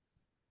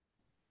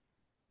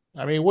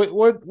 I mean, what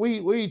are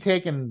you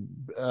taking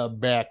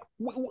back?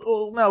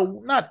 Well,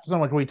 no, not so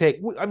much. We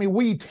take. I mean,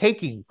 what are you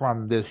taking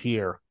from this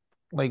year?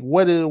 Like,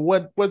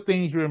 what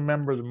things you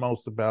remember the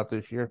most about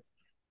this year?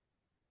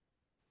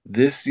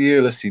 This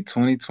year, let's see,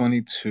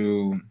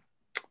 2022.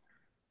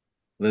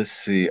 Let's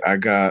see. I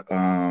got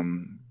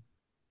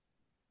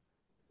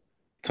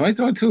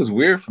 2022 was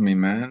weird for me,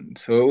 man.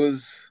 So it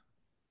was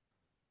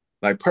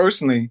like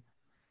personally,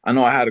 I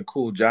know I had a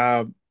cool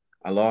job.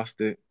 I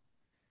lost it.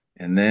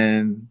 And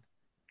then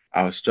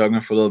I was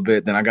struggling for a little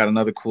bit. Then I got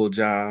another cool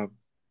job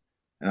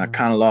and I Mm.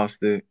 kind of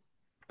lost it,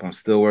 but I'm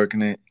still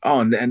working it. Oh,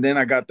 and then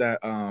I got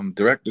that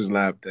director's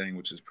lab thing,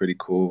 which is pretty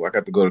cool. I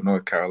got to go to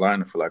North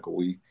Carolina for like a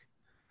week.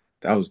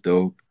 That was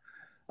dope.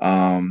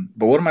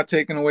 But what am I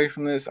taking away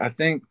from this? I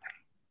think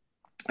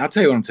I'll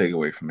tell you what I'm taking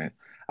away from it.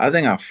 I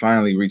think I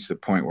finally reached the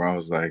point where I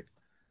was like,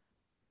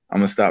 I'm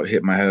gonna stop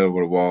hitting my head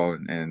over the wall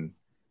and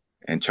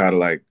and try to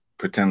like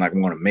pretend like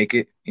I'm gonna make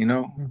it,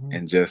 Hmm.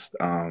 and just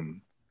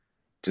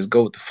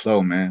go with the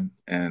flow, man.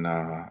 And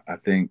I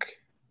think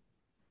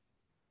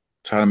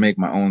try to make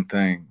my own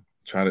thing.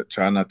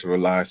 Try not to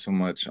rely so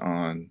much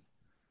on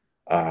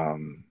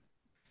um,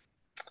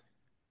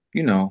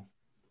 you know,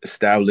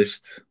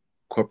 established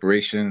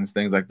corporations,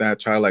 things like that.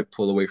 Try to like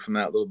pull away from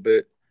that a little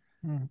bit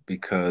Hmm.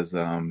 because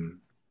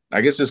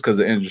I guess just because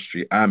the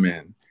industry I'm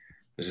in,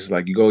 it's just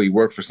like you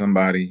work for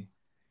somebody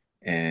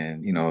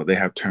and they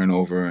have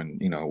turnover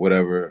and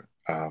whatever,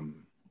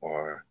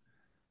 or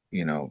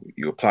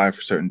you apply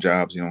for certain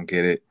jobs, you don't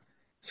get it.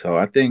 So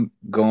I think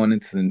going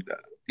into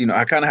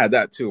I kind of had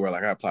that too, where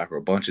like I applied for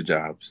a bunch of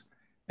jobs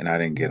and I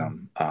didn't get Hmm.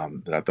 them,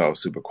 that I thought I was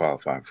super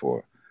qualified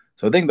for.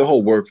 So I think the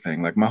whole work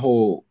thing, like my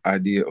whole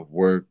idea of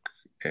work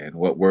and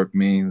what work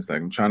means,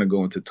 like I'm trying to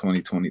go into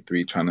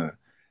 2023, trying to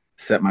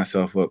set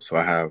myself up so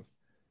I have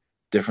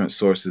different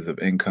sources of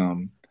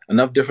income,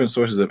 enough different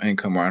sources of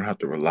income where I don't have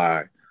to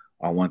rely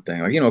on one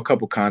thing, like, a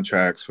couple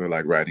contracts for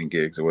like writing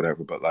gigs or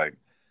whatever, but like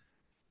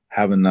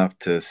have enough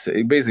to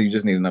save. Basically, you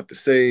just need enough to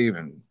save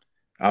and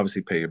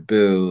obviously pay your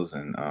bills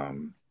and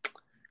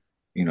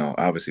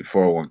obviously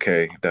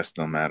 401k if that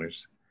still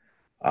matters.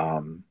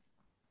 Um,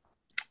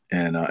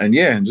 and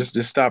yeah, and just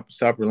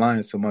stop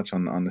relying so much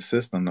on the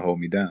system to hold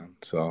me down.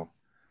 So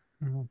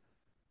Hmm.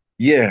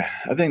 yeah,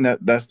 I think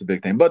that's the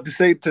big thing. But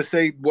to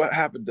say what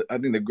happened, I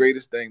think the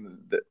greatest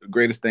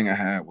thing I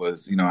had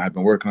was, I had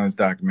been working on this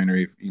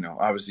documentary.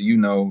 Obviously,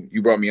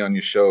 you brought me on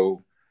your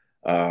show,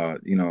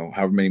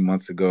 however many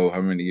months ago,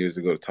 however many years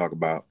ago, to talk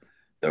about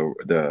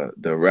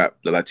the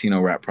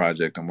Latino rap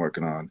project I'm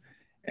working on,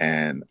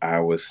 and I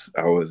was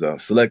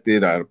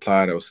selected. I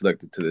applied. I was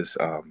selected to this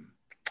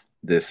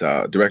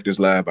director's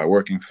lab by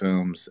Working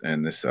Films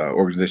and this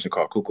organization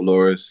called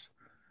Cucolores,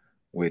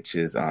 which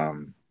is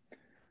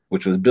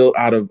which was built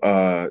out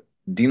of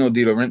Dino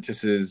De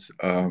Laurentiis's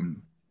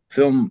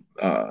film.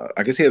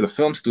 I guess he has a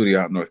film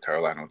studio out in North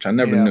Carolina, which I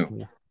never Yeah,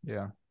 knew.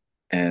 yeah.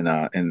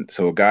 And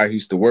so a guy who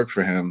used to work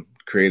for him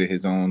created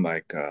his own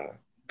like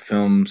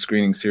film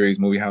screening series,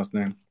 movie house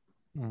thing,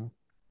 Mm-hmm.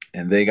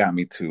 and they got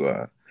me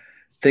to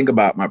think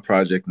about my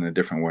project in a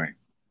different way.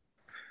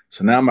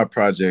 So now my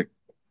project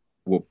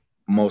will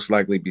most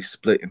likely be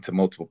split into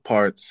multiple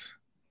parts,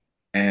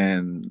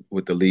 and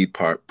with the lead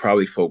part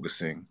probably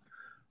focusing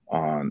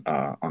on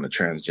a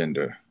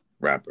transgender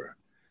rapper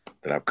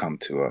that I've come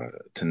to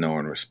know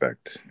and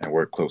respect and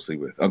work closely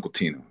with, Uncle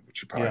Tino,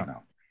 which you probably Yeah.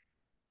 know.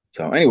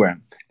 So anyway,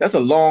 that's a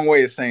long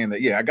way of saying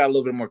that. Yeah, I got a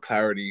little bit more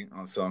clarity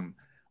on some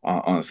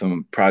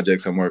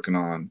projects I'm working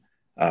on.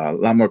 A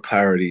lot more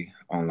clarity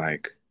on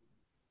like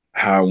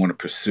how I want to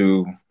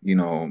pursue,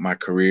 my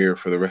career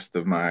for the rest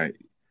of my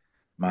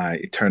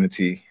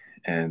eternity.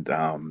 And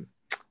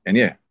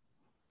yeah,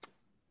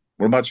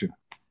 what about you?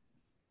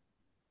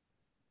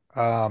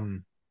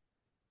 Um,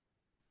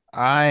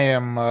 I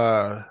am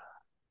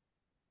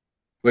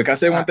Wait, can I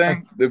say one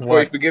thing before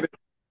you what? forget it?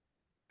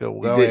 Go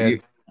You go did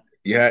ahead.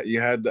 you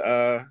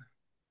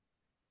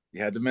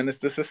had the Menace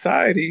to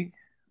Society.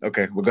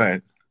 Okay, well go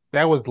ahead.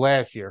 That was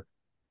last year.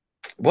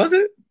 Was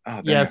it?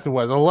 Oh Yes, damn. it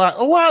was a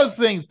lot of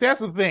things. That's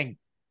the thing.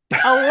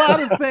 A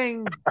lot of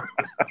things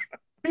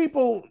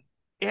people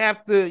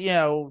have to,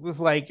 it's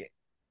like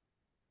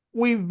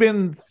we've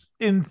been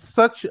in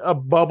such a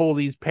bubble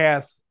these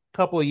past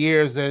couple of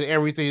years that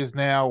everything is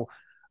now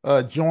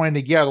joined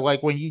together.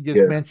 Like when you just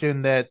Yeah,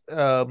 mentioned that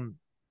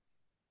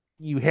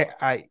you had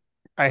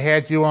I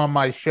had you on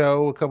my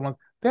show a couple of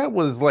that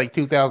was like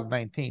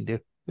 2019,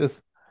 dude. This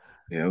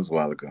yeah, it was a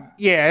while ago.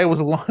 yeah, it was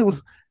a long it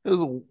was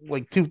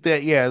like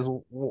yeah, it was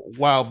a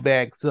while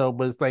back. So,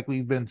 but it's like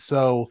we've been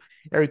so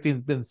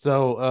everything's been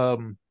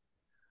so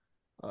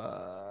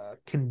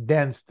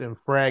condensed and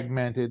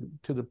fragmented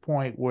to the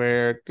point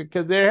where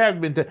because there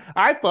have been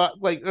I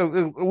thought like a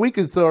week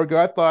or so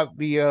ago I thought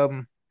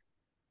the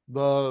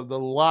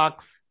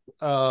locks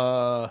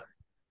uh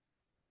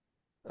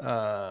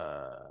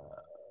uh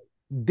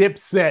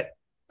Dipset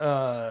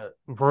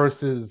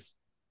versus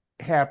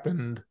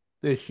happened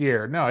this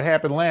year. No, it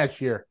happened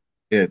last year.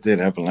 Yeah, it did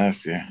happen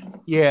last year.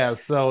 Yeah,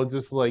 so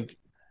just like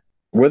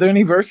Were there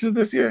any verses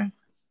this year?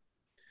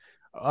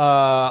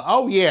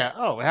 oh yeah.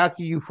 Oh, how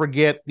can you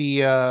forget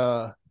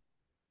the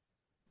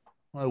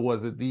what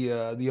was it? The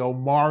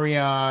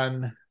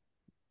Omarion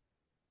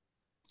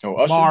Oh,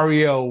 Usher.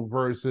 Mario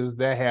versus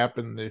that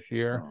happened this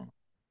year. Oh,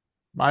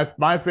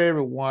 My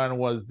favorite one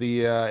was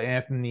the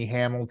Anthony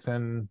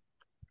Hamilton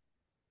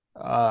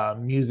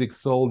Music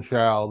Soul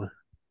Child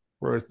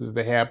versus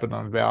that happened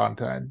on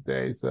Valentine's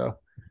Day. So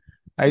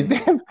I they, mm.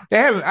 have, they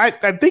haven't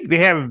I think they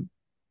haven't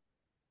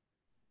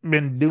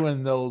been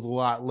doing those a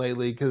lot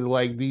lately because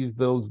like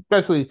those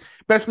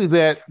especially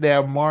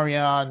that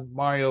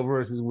Mario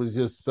versus was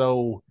just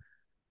so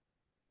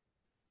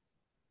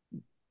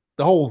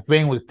the whole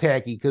thing was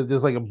tacky because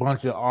there's like a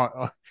bunch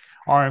of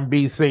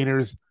R&B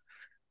singers,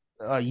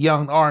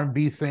 young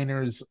R&B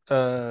singers,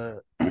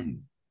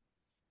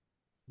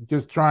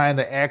 just trying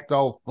to act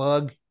all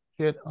thug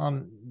shit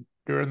on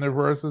during their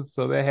verses.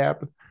 So that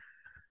happened.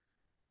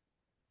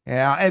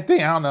 Yeah, I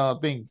don't know. I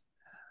think.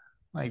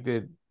 like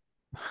the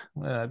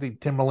I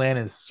think Timberland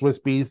and Swiss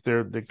Beats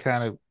they're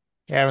kind of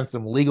having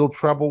some legal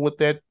trouble with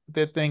that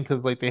thing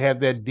because like they had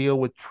that deal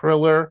with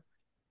Triller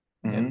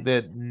and Hmm.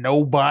 that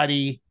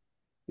nobody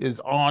is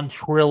on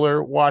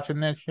Triller watching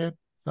that shit.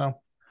 So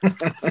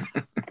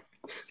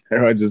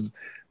They're just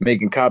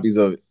making copies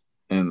of it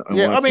and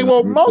yeah, I mean, watching well,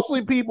 on YouTube.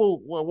 mostly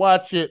people will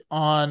watch it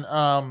on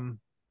on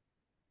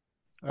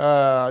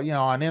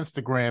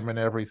Instagram and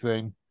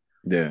everything.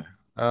 Yeah.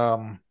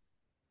 Um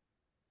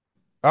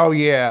oh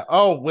yeah.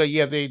 Oh well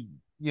yeah, they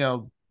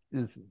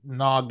is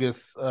Naugus,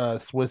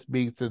 Swiss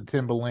Beats and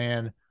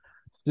Timberland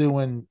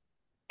suing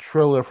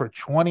Triller for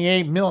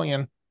 28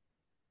 million.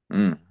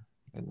 Mm.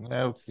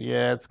 That's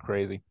yeah, it's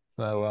crazy.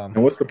 So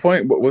And what's the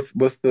point? What's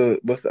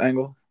the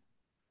angle?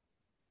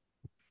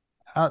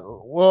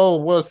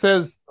 well it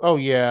says oh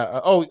yeah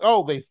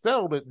they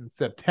settled it in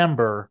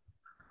September.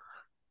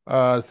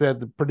 Said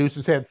the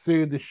producers had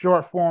sued the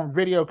short form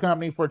video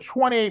company for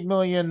 28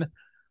 million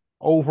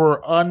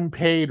over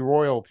unpaid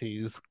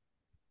royalties.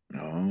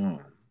 Oh,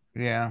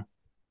 Yeah,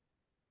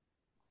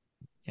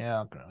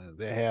 yeah,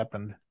 that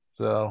happened.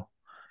 So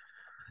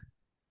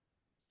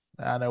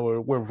I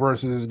know where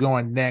Versus is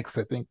going next.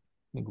 I think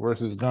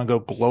Versus is going to go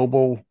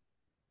global.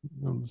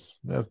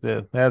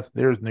 That's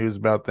there's news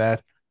about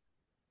that.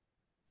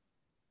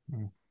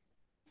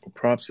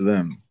 props to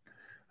them.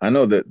 I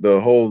know that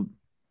the whole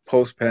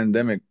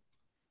post-pandemic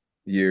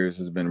years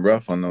has been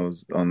rough on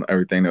those on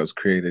everything that was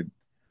created.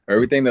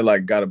 Everything that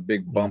like got a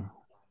big Yeah. bump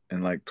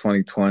in like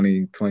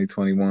 2020,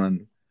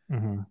 2021,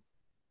 Hmm.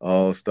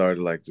 all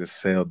started like just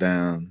sail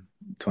down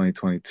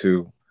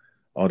 2022.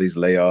 All these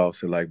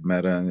layoffs at like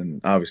Meta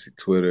and obviously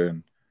Twitter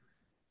and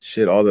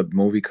shit, all the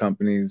movie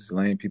companies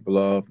laying people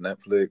off,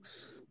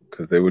 Netflix,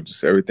 because they were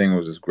just everything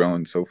was just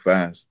growing so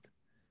fast.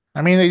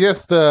 I mean, they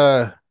just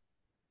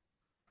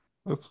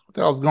what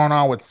the hell's going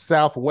on with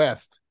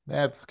Southwest?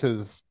 That's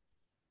because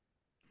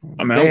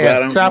I mean, I'm glad I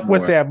don't go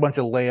Southwest nowhere. had a bunch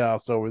of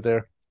layoffs over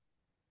there.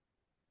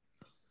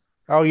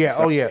 Oh yeah,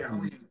 oh yeah.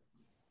 Southwest is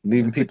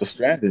leaving It's a, people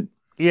stranded.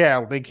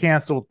 yeah, they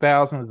canceled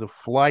thousands of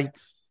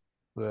flights.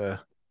 Uh,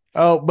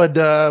 but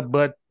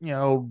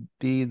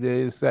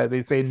they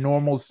say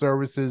normal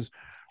services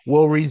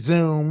will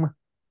resume.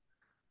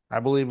 I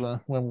believe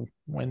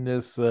when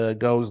this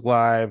goes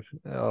live,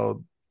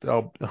 they'll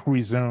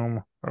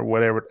resume or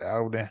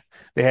whatever.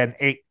 They had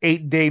an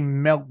eight-day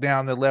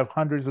meltdown that left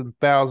hundreds of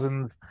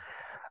thousands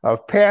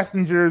of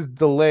passengers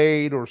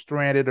delayed or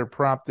stranded or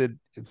prompted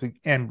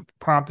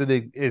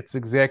its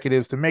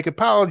executives to make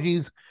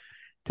apologies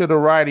to the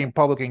riding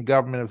public and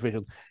government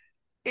officials.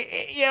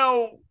 You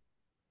know,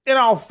 in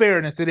all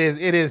fairness, it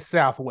is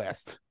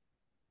Southwest.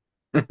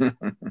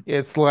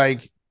 It's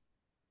like,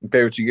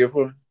 Pay what you get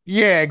for it.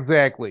 yeah,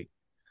 exactly.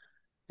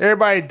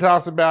 Everybody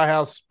talks about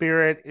how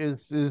Spirit is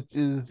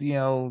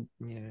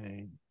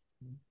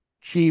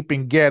cheap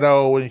and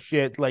ghetto and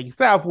shit. Like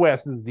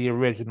Southwest is the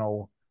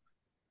original.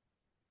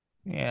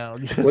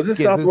 Was Just it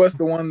get this. Southwest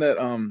the one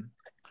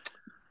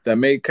that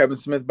made Kevin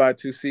Smith buy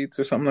two seats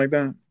or something like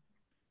that?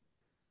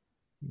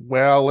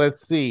 Well,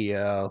 let's see.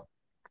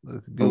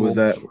 Let's Or was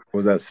Google.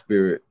 that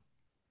Spirit?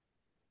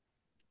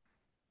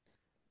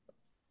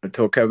 I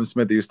told Kevin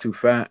Smith he was too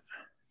fat.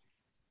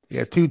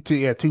 Yeah, two.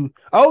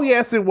 Oh,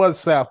 yes, it was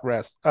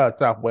Southwest,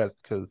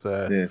 because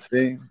Yeah,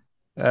 see,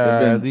 they've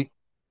been the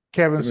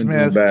Kevin they've been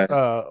doing Smith bad.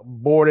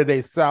 boarded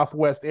a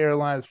Southwest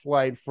Airlines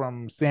flight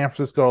from San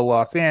Francisco to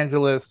Los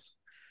Angeles,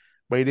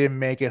 but he didn't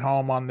make it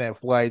home on that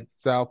flight.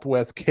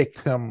 Southwest kicked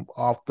him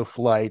off the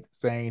flight,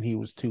 saying he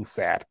was too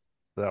fat.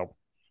 So,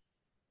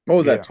 What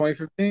was that? yeah,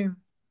 2015,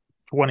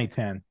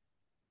 2010.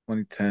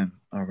 2010.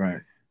 All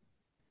right.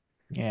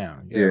 Yeah,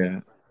 yeah. Yeah,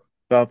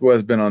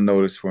 Southwest been on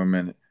notice for a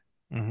minute.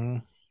 Hmm.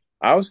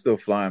 I would still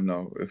fly him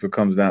though if it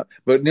comes down.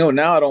 But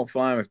now I don't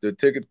fly him if the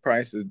ticket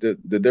price is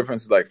the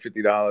difference is like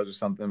 $50 or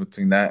something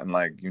between that and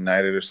like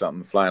United or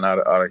something flying out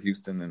of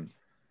Houston. And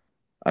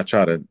I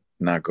try to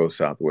not go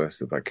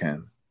Southwest if I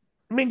can.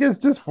 I mean,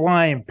 just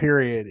flying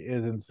period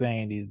is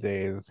insane these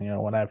days.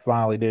 When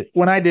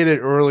I did it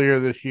earlier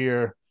this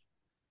year,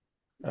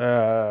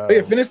 Oh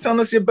yeah, uh, finish telling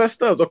us your best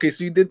stuff. Okay,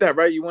 so you did that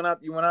right? You went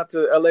out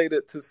to LA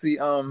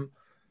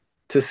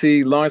to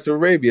see Lawrence of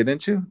Arabia,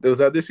 didn't you? Was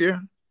that this year?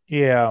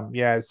 yeah,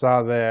 yeah, I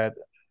saw that.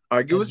 All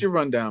right, give us And your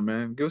rundown,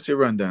 man. Give us your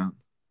rundown.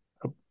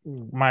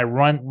 my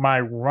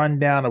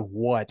rundown of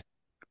what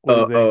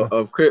is that?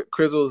 Of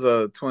Crizzle's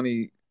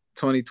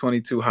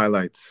 2022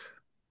 highlights,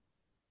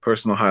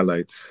 personal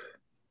highlights.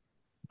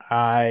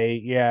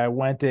 I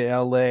went to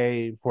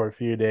LA for a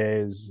few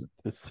days.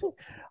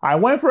 I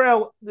went for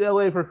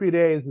LA for a few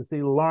days to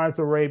see Lawrence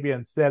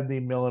Arabian 70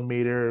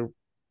 millimeter,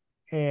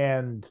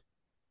 and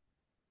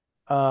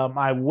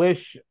I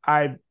wish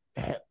I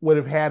would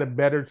have had a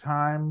better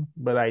time,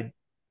 but I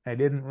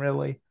didn't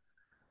really,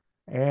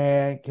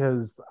 and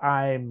because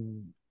I've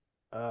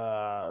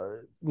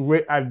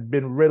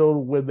been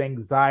riddled with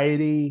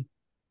anxiety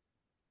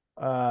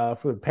for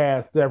the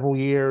past several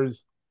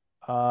years,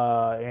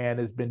 and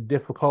it's been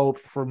difficult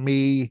for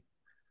me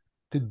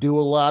to do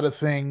a lot of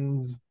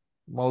things,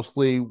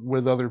 mostly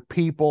with other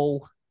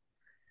people.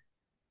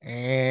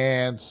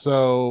 And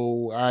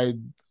so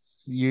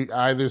you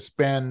either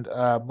spend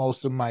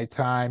most of my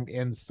time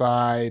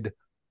inside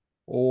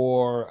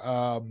or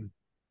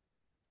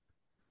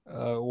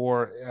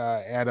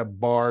at a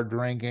bar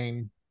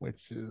drinking,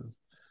 which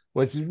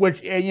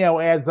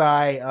as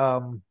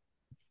I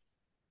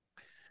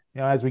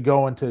as we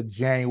go into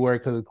January,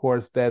 because of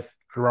course that's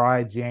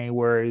dry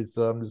January,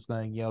 so I'm just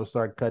gonna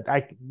start cut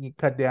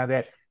down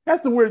that.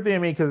 That's the weird thing, I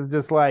mean, because it's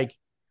just like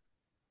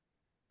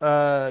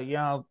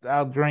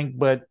I'll drink,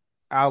 but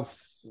I'll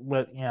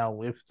but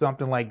if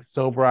something like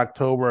sober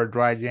October or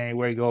dry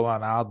January go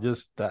on, I'll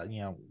just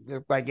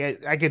it's like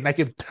I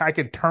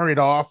can turn it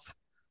off.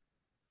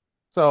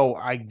 So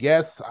I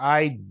guess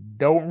I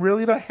don't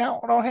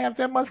have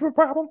that much of a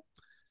problem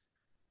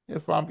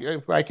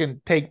if I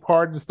can take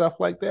part in stuff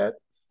like that.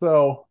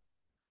 So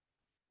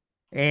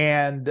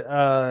and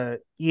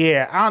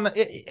yeah,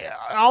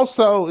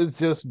 also it's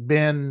just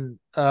been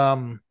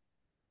I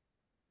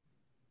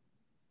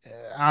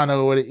don't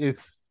know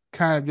it's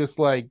kind of just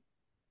like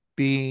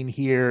being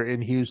here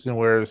in Houston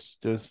where it's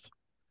just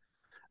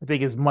I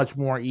think it's much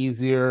more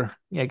easier.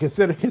 Yeah,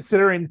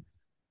 considering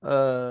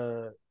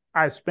uh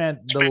I spent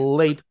the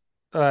late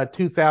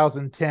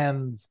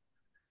 2010s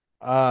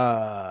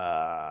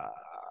uh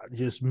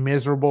just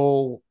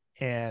miserable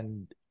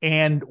and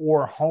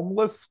or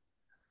homeless.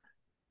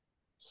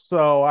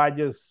 So I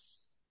just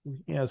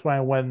it's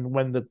funny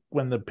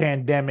when the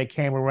pandemic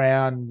came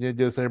around,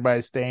 just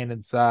everybody staying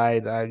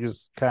inside. I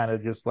just kind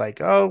of just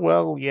like, oh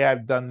well, yeah,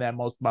 I've done that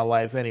most of my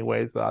life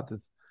anyway, so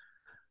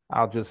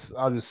I'll just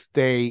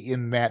stay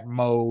in that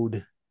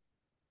mode.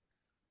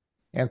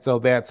 And so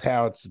for that's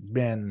how it's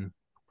been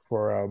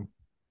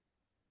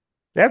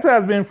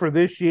for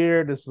this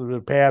year. This is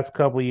the past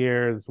couple of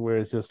years where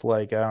it's just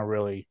like I don't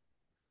really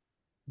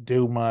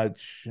do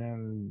much,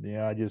 and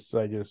I just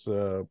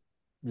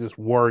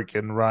work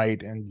and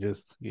write and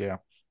just yeah.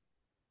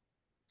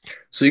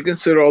 So you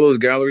consider all those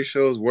gallery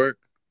shows work?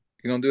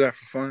 You don't do that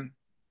for fun?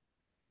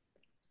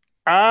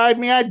 I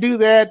mean, I do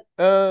that.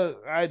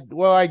 I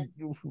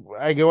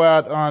go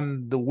out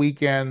on the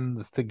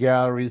weekends to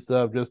gallery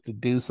stuff just to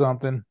do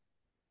something,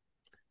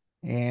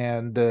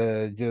 and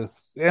just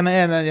and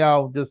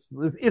just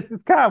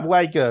it's kind of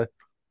like a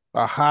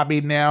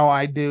hobby now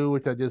I do,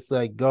 which I just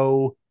like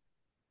go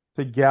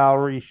to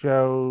gallery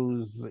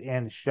shows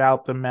and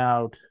shout them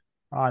out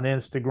on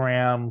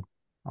Instagram,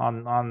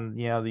 on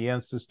the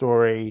Insta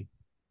story,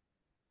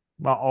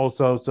 but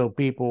also so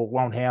people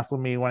won't hassle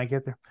me when I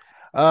get there.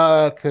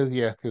 Cause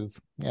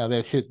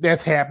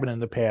that's happened in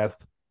the past.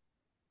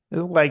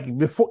 It's like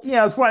before,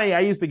 it's funny. I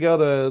used to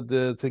go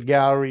to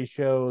gallery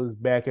shows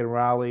back in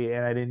Raleigh,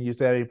 and I didn't used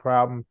to have any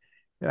problem.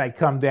 And I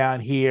come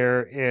down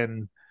here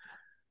and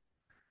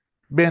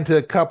been to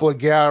a couple of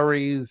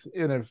galleries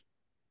and have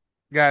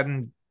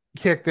gotten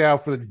kicked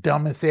out for the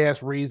dumbest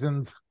ass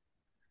reasons,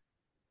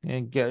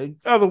 and get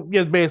other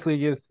just basically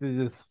just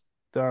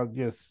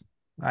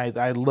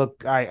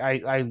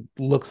I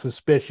look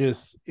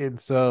suspicious, and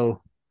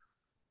so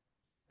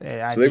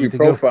I So they be need to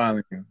go.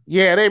 profiling you,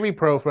 Yeah, they be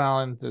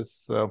profiling this.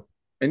 So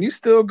and you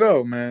still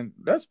go, man.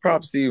 That's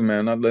props to you,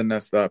 man. Not letting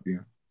that stop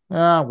you.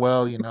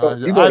 well, You go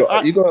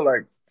to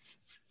like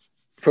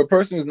for a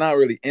person who's not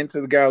really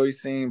into the gallery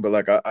scene, but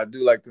like I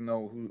do like to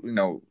know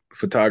who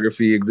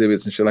photography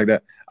exhibits and shit like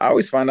that. I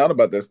always find out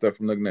about that stuff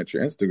from looking at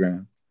your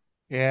Instagram.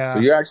 So yeah.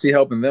 you're actually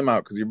helping them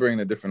out because you're bringing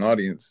a different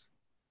audience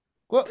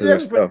Well, to their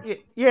stuff.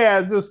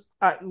 yeah,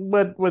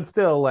 but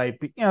still, like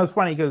it's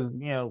funny because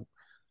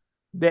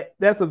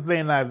that's the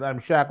thing that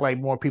I'm shocked like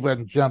more people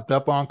haven't jumped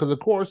up on because of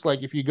course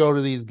like if you go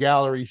to these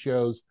gallery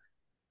shows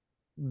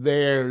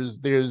there's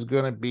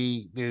gonna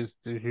be there's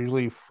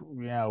usually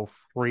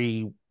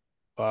free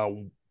uh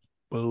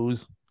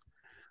booze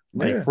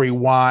like Yeah. free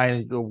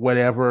wine or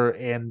whatever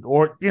and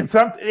or in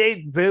some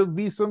there'll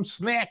be some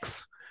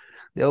snacks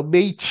there'll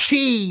be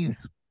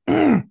cheese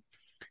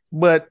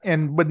but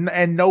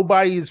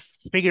nobody's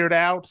figured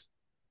out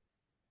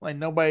like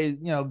nobody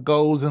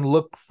goes and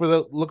looks for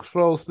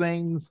those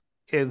things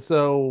and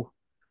so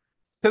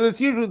because it's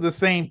usually the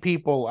same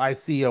people I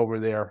see over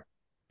there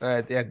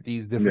at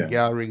these different Yeah.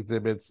 gallery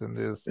exhibits, and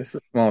It's a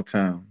small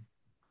town.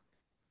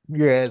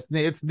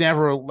 it's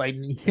never like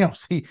you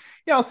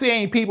don't see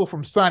any people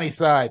from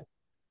Sunnyside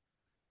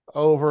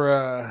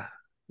over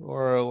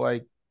or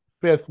like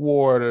Fifth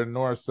Ward or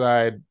North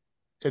Side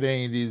at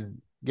any of these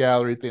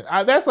gallery things.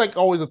 That's like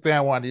always a thing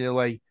I wanted to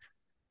like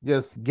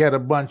just get a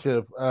bunch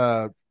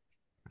of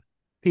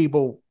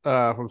people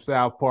from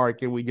South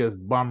Park and we just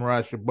bum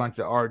rush a bunch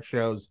of art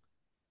shows.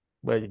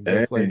 But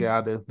just like Hey,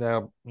 I'll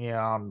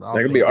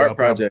that could be take an you art up. Help.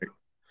 project.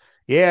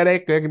 Yeah,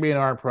 that could be an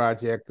art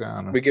project. I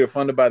don't know. We get it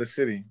funded by the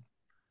city.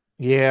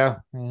 Yeah,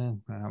 I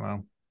don't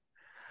know.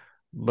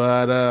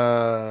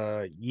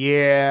 But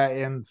yeah,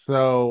 and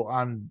so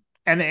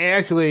and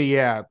actually,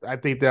 yeah, I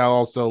think that'll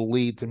also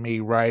lead to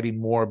me writing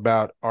more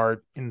about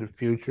art in the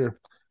future.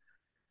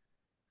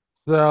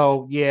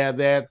 So yeah,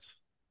 that's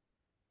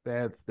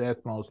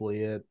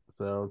mostly it.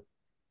 So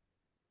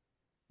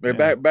But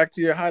yeah, back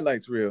to your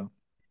highlights reel.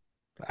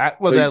 I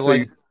was So you that so you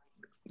like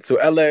So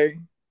LA,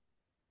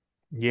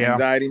 Yeah.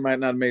 anxiety might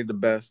not have made the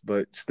best,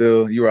 but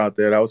still you were out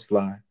there. That was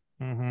fly.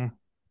 Hmm.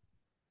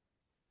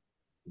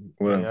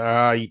 What else?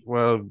 Yeah.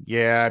 Well,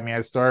 yeah. I mean,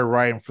 I started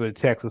writing for the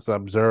Texas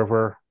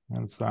Observer,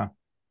 and so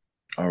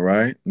All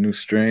right. New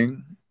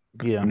string,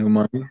 yeah, new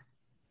money.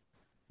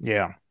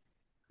 yeah.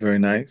 Very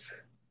nice.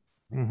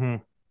 Hmm.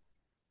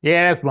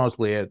 Yeah, that's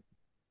mostly it.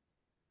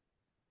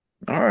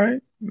 All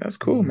right. That's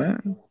cool, Hmm.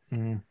 man.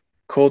 Hmm.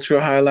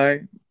 Cultural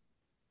highlight,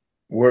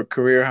 work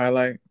career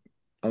highlight.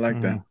 I like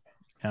Hmm. that.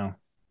 Yeah.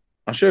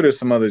 I'm sure there's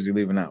some others you're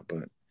leaving out,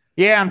 but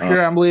Yeah, I'm uh,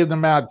 sure I'm leaving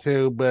them out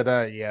too, but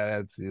yeah,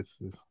 that's it's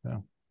yeah.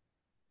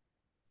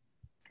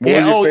 what Yeah,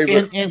 was your oh,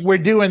 favorite? and we're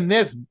doing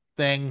this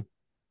thing.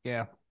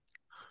 Yeah.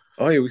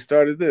 Oh yeah, we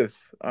started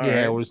this. All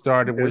Yeah, right. we're It's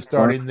fun.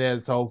 starting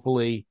this.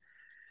 Hopefully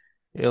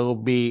it'll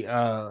be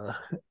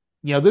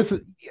this is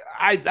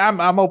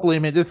I'm openly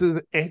admit this is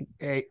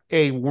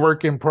a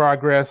work in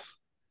progress.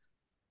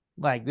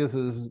 Like this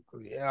is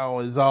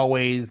is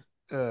always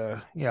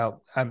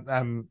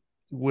I'm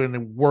we're in the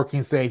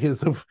working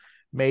stages of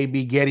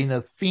maybe getting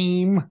a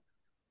theme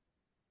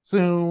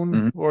soon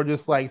Mhm. or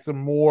just like some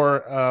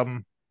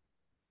more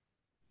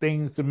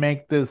things to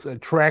make this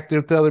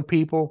attractive to other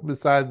people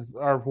besides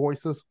our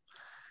voices.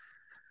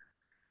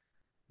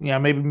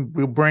 Maybe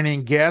we'll bring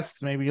in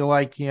guests. Maybe you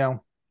like,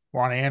 want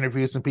to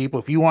interview some people.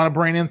 If you want to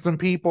bring in some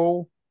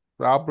people,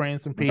 I'll bring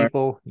in some All right,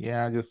 people.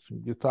 Yeah, just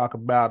talk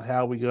about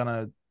how we're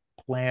gonna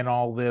plan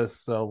all this.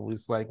 So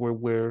it's like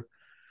we're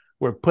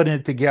putting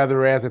it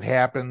together as it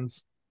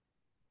happens.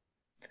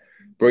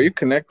 bro, you're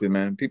connected,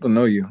 man. People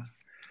know you.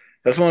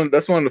 That's one of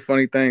the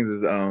funny things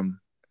is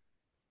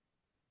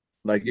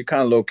like you're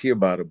kind of low key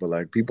about it, but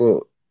like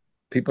people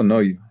know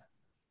you.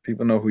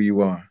 People know who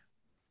you are.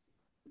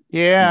 You go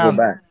Yeah,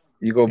 back.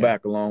 You go yeah.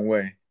 back a long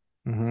way.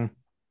 Hmm.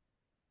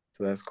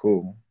 So that's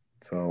cool.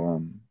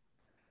 So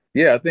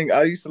yeah, I think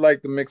I used to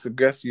like the mix of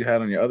guests you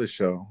had on your other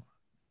show.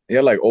 You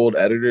had like old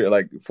editor,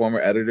 like former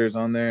editors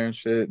on there and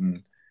shit,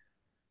 and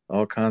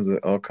all kinds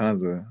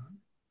of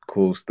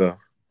cool stuff.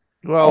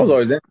 I was Well,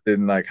 always interested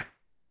in like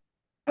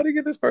how do you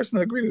get this person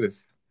to agree to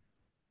this?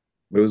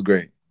 But it was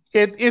great.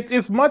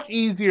 it's much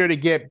easier to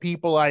get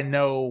people I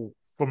know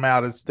from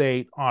out of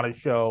state on a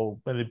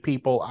show than the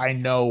people I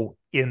know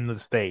in the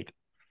state.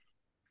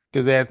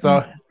 Because that's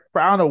Mm.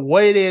 I don't know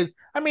what it is.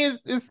 I mean,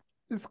 it's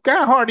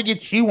kind of hard to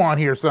get you on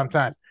here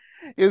sometimes.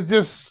 It's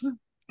just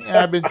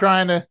I've been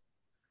trying to.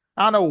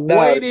 I don't know what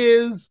Nah, it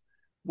is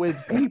with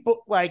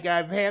people. Like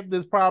I've had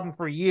this problem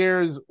for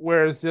years,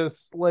 where it's just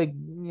like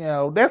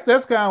that's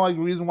kind of like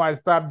the reason why I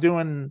stopped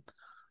doing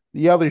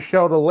the other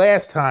show the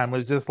last time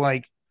was just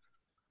like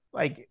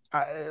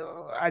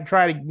I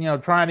try to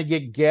trying to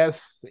get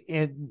guests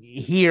in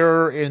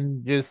here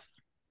and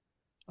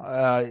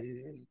uh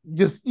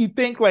just you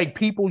think like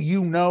people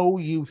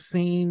you've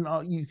seen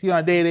you see on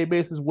a day-to-day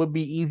basis would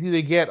be easy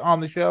to get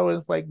on the show.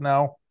 It's like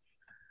no.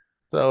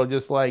 So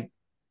just like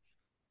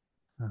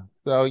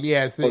so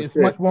yeah, oh shit. Wait, it's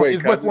can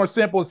I much more just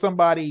simple.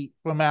 Somebody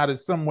from out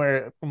of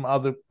somewhere from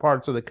other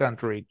parts of the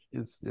country.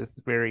 It's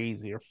very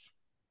easier.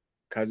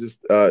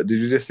 did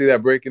you just see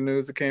that breaking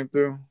news that came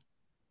through?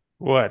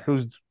 What?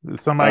 Who's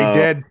somebody Uh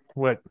dead?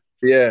 What?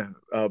 yeah,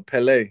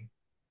 Pele.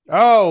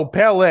 Oh,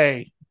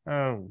 Pele.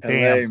 Oh, damn.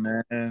 Pele,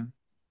 man.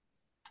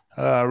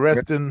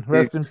 Rest in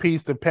Rest in peace.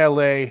 peace to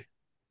Pele.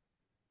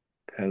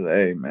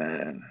 Pele,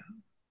 man.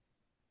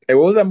 Hey,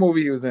 what was that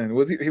movie he was in?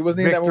 He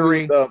wasn't in that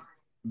movie with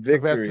Victory.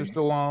 Sylvester Victory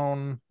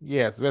Stallone.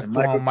 Yes, and Sylvester Stallone,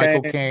 Michael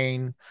Michael Caine?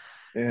 Caine,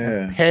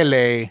 and Yeah.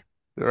 Pele,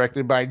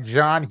 directed by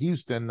John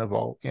Huston of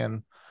all.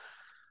 And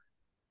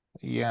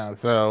yeah,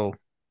 so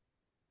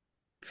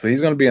So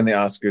he's gonna be in the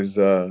Oscars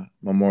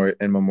memorial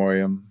in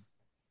memoriam.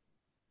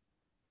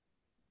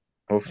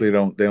 Hopefully they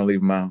don't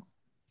leave him out.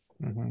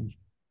 mhm.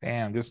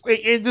 Damn, just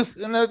it just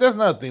and there's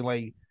nothing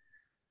like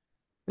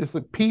it's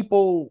the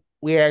people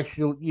we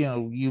actually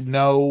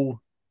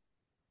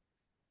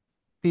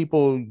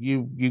people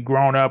you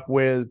grown up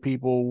with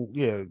people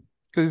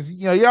because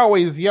you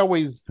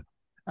always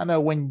I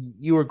know when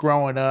you were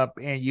growing up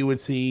and you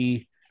would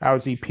see I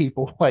would see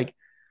people like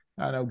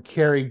I don't know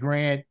Cary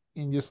Grant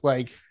and just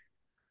like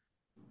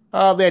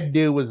oh that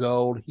dude was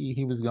old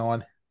he was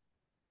going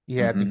he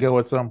had to Hmm. go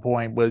at some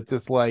point but it's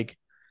just like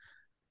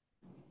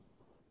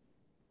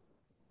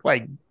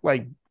like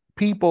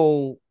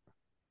people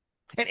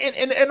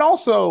and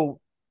also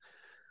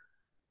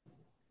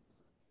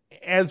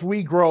as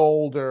we grow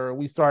older,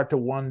 we start to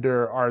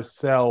wonder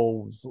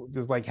ourselves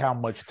just like how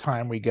much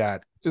time we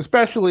got,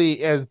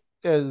 especially as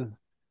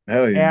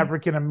Hell yeah.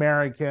 African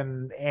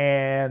American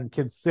and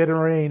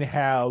considering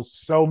how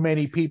so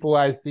many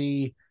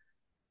African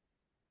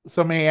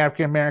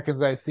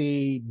Americans I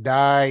see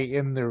die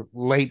in their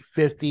late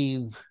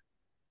 50s,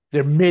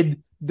 the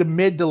mid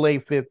to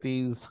late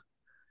 50s,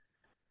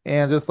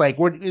 and it's like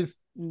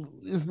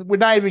we're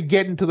not even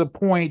getting to the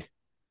point.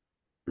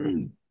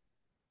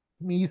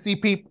 I mean,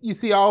 you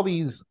see all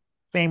these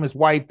famous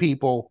white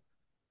people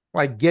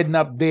like getting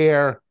up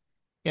there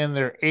in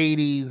their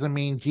 80s. I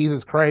mean,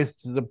 Jesus Christ,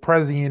 the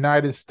president of the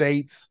United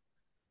States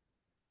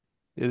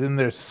is in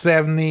their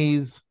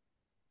 70s,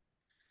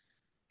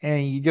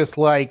 and you just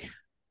like,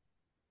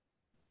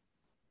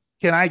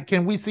 can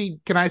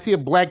I see a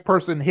black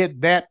person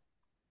hit that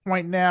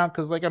point now?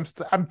 Because like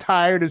I'm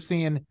tired of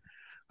seeing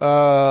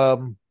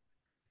um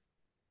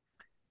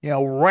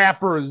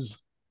rappers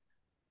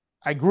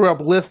I grew up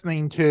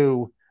listening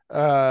to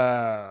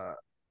uh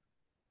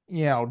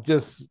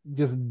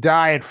just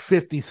die at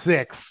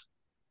 56.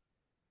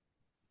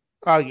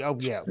 Oh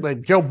yeah,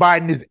 like Joe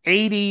Biden is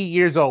 80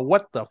 years old.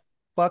 What the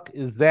fuck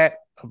is that?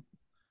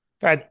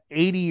 That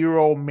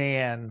 80-year-old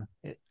man,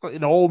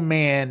 an old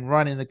man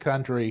running the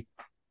country.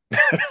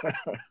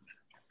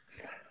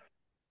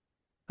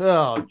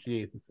 Oh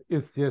Jesus,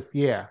 it's just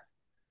yeah.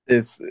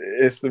 It's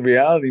the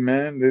reality,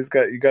 man. This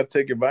got you got to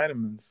take your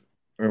vitamins.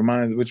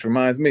 Which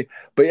reminds me,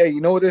 but yeah, you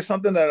know what? There's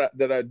something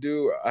that I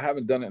do. I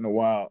haven't done it in a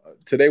while.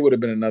 Today would have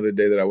been another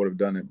day that I would have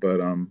done it,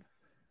 but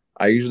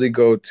I usually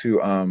go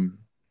to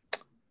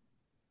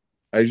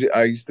I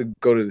used to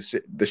go to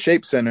the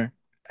Shape Center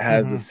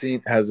Hmm.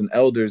 has an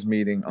elders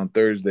meeting on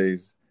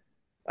Thursdays,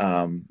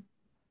 um,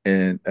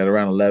 and at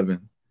around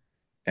 11,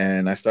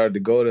 and I started to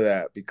go to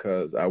that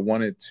because I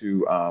wanted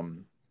to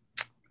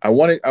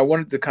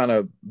kind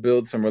of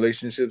build some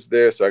relationships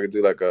there so I could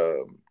do like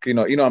a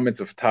I'm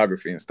into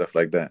photography and stuff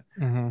like that.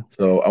 Hmm.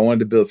 So I wanted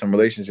to build some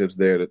relationships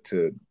there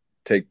to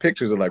take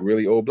pictures of like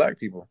really old black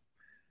people.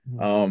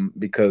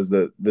 Because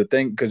the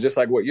thing because just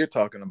like what you're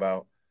talking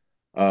about,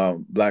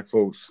 black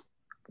folks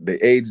they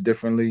age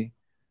differently.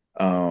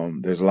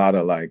 There's a lot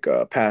of like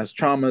past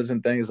traumas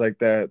and things like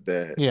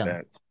that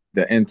Yeah,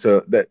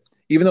 that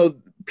even though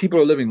people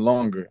are living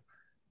longer,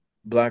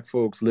 black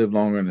folks live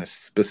longer in a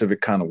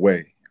specific kind of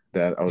way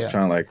that I was yeah.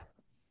 trying to like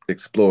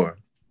explore.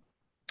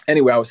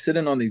 Anyway, I was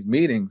sitting on these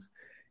meetings,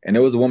 and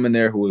there was a woman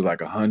there who was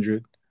like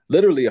 100,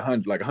 literally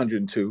 100, like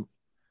 102,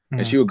 and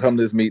Hmm. she would come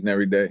to this meeting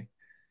every day.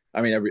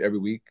 I mean, every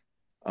week.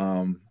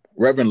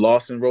 Reverend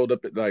Lawson rolled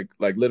up,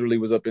 like literally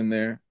was up in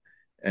there,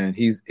 and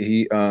he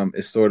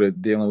is sort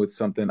of dealing with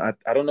something. I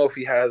don't know if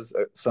he has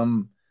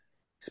some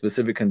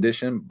specific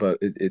condition, but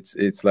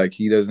it's like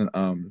he doesn't.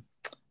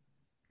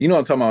 What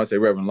I'm talking about. I say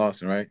Reverend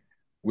Lawson, right?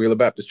 Wheeler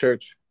Baptist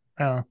Church.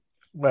 Uh,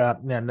 well,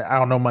 yeah, I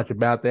don't know much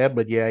about that,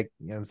 but yeah,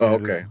 I'm Oh,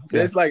 saying this. okay.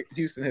 Yeah. It's like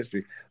Houston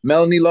history.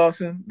 Melanie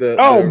Lawson,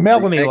 Oh, the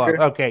Melanie Love.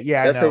 anchor. Okay,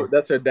 yeah, I know.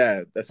 That's her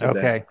dad. That's her dad.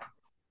 Okay.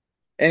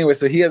 Anyway,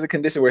 so he has a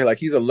condition where like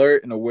he's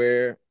alert and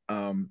aware,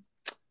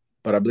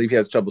 but I believe he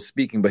has trouble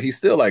speaking, but he's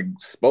still like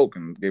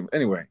spoken.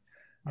 Anyway,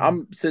 Mm.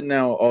 I'm sitting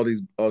down with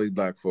all these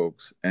black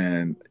folks,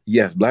 and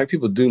yes, black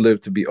people do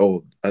live to be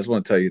old. I just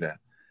want to tell you that.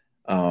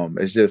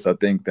 It's just I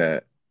think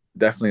that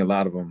definitely a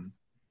lot of them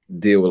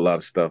deal with a lot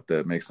of stuff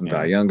that makes them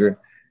die Yeah. younger,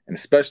 and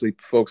especially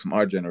folks from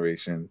our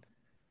generation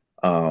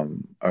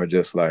are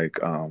just like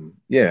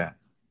yeah,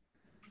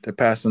 they're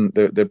passing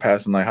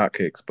like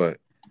hotcakes,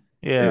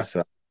 Yeah. it's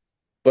uh,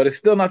 but it's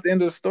still not the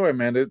end of the story,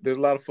 man. There's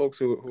a lot of folks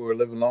who are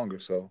living longer,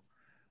 so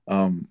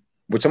um,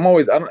 which I'm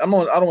always I don't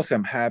want to say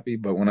I'm happy,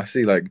 but when I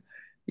see like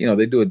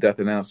they do a death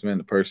announcement,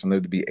 the person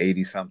lived to be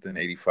 80 something,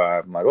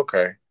 85, I'm like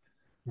okay,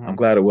 I'm Mm.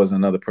 glad it wasn't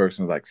another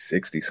person like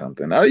 60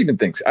 something. I even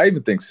think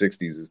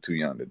 60s is too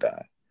young to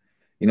die.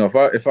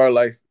 If our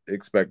life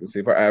expectancy,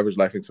 if our average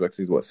life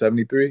expectancy is what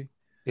 73,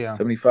 Yeah.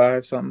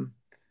 75 something.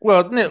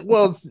 Well,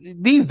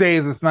 these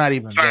days it's not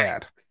even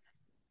that.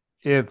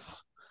 It's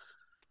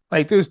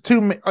like there's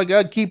like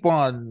I keep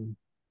on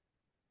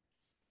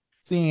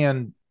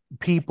seeing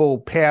people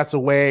pass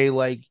away.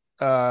 Like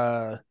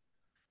there's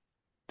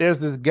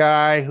this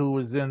guy who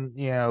was in,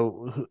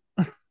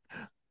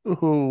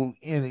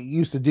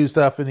 used to do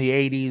stuff in the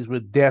 '80s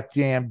with Def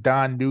Jam,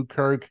 Don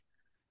Newkirk.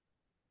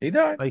 He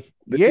died Like,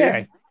 this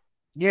year.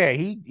 yeah,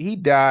 he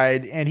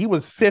died, and he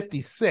was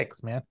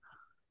 56, man.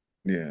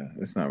 Yeah,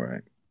 it's not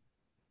right.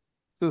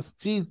 Just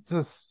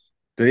Jesus.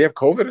 Did he have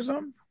COVID or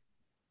something?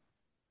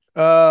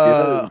 Yeah,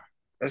 Uh,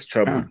 that's I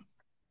troubling.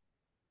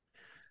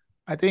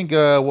 think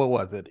what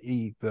was it?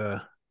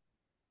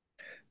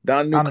 Don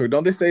On the Newkirk.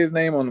 Don't they say his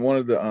name on one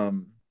of the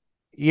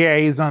yeah,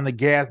 he's on the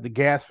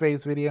gas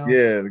face video.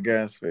 yeah, the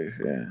gas face,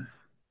 yeah.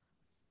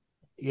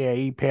 Yeah,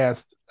 he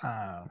passed.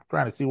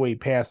 Trying to see where he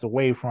passed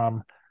away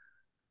from.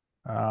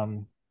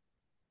 Um,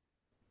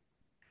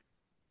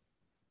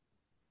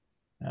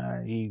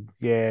 he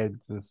yeah,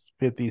 it's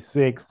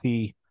 56.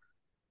 He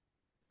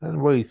doesn't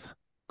really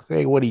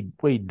say what he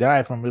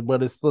died from it,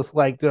 but it's just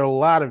like there are a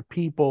lot of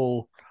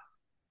people.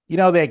 You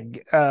know that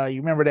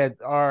you remember that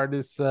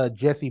artist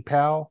Jesse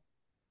Powell,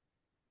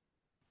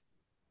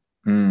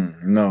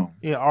 No.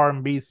 yeah,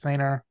 R&B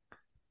singer.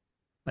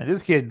 Like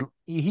this kid,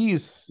 I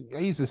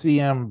used to see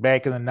him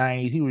back in the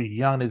 '90s. He was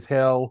young as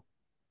hell,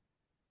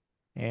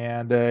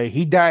 and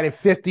he died at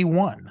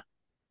 51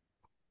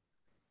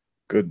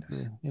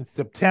 Goodness. in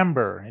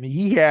September. And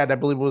he had, I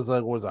believe,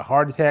 was a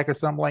heart attack or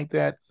something like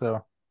that.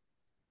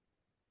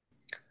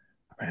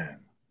 Man.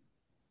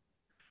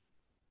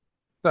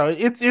 So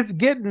it's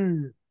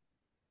getting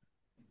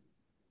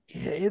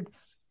it's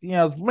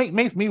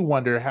makes me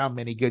wonder how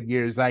many good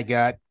years I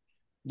got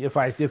if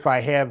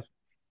I have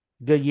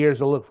good years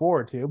to look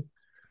forward to.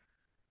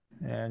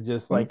 And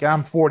just Well, like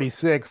I'm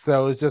 46,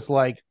 so it's just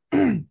like,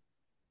 and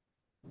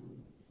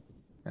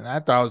I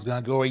thought I was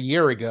gonna go a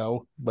year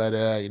ago, but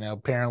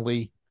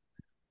apparently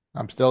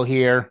I'm still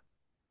here,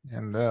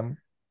 and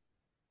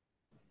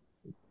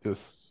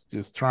just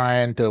just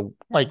trying to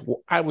like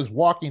I was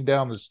walking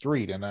down the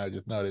street and I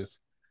just noticed,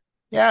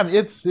 yeah,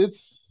 it's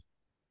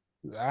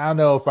I don't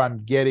know if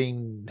I'm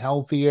getting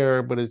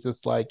healthier, but it's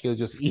just like it's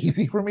just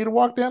easy for me to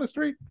walk down the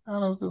street. I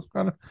don't know, it's just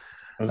kind of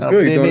that's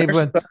good. You're doing maybe when,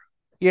 exercise.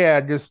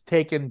 yeah, just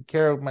taking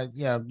care of my,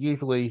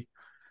 usually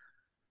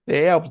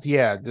it helps.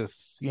 Yeah, just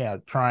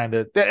trying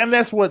to, and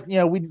that's what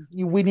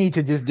we need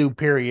to just do.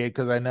 Period.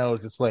 Because I know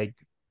it's just like,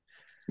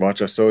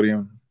 Watch our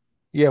sodium.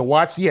 yeah,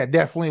 watch. Yeah,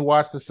 definitely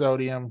watch the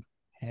sodium,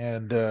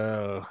 and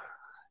try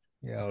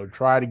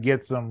to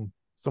get some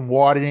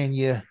water in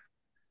you.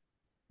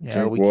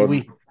 Drink We can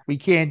water. we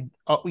can't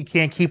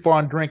keep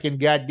on drinking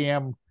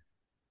goddamn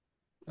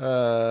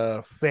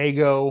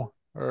Fago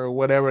or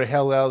whatever the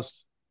hell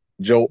else.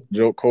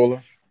 Jolt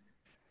Cola.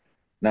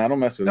 Nah, I don't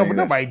mess with No, any but of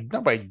that stuff.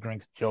 nobody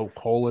drinks Joe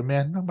Cola,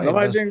 man. Nobody Nobody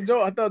does. drinks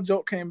Jolt. I thought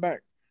Jolt came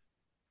back.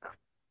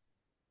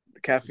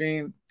 The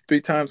caffeine,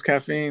 3 times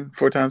caffeine,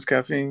 4 times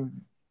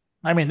caffeine.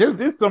 I mean,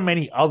 there's so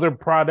many other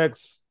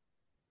products,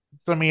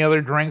 so many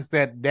other drinks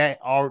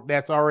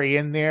that's already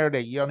in there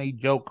that you don't need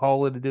Joe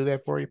Cola to do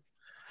that for you.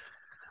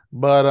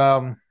 But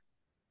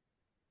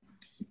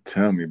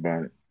Tell me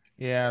about it.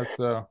 yeah,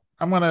 so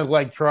I'm gonna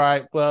like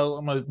try. Well,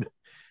 I'm gonna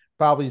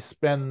probably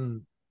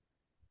spend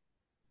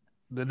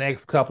the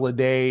next couple of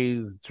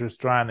days just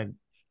trying to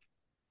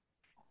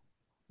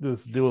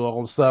just do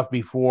all the stuff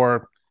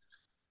before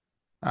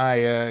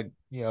I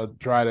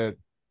try to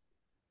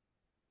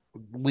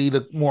lead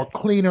a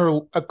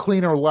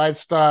cleaner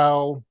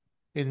lifestyle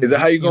Is that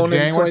how you in going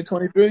into January.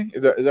 2023?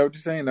 Is that what you're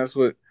saying?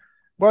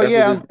 Well, That's what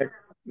yeah, this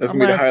next that's I'm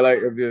gonna be the gonna.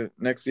 highlight of your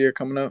next year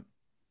coming up.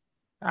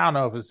 I don't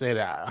know if it's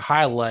a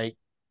highlight.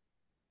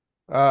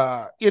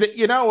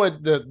 You know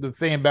what the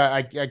thing about,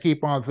 I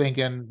keep on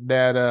thinking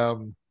that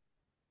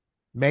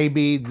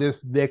maybe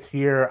this next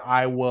year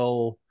I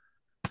will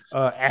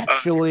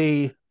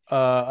actually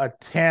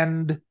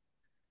attend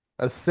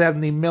a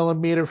 70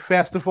 millimeter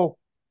festival,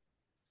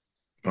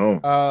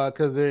 Oh,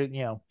 because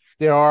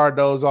there are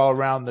those all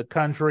around the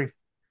country.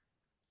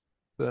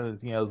 So,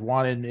 there's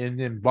one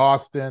in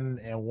Boston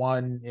and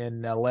one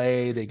in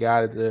LA. They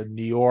got it in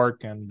New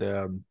York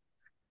and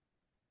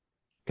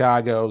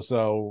Chicago.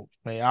 So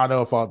I mean, I don't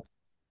know if I'll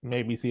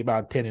maybe see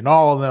about 10 in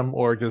all of them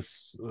or just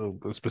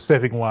a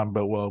specific one,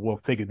 but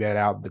we'll figure that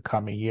out in the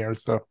coming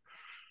years. So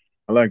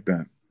I like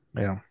that.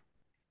 yeah,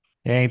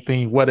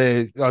 anything. What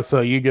is? Oh,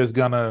 so you're just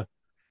gonna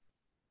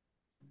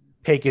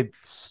take it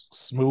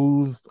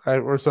smooth,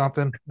 or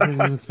something?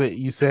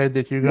 You said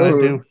that you're gonna Smooth.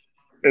 do.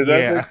 Is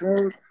that say Yeah,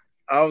 smooth?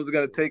 I was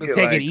gonna take it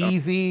take it like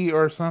easy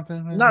or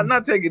something, maybe.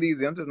 not take it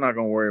easy. I'm just not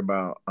gonna worry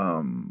about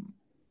I'm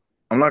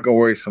not gonna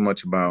worry so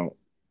much about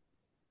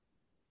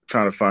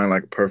trying to find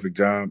like a perfect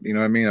job. You know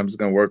what I mean? I'm just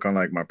gonna work on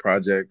like my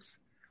projects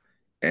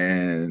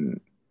and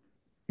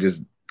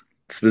just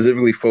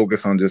specifically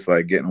focus on just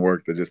like getting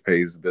work that just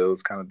pays the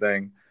bills kind of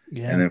thing.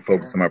 And Yeah, then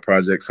focus on my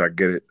project so I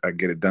get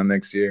it done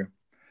next year.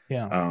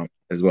 yeah,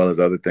 As well as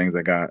other things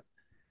I got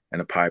in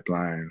the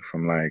pipeline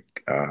from like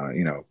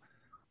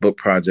book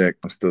project.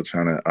 I'm still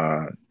trying to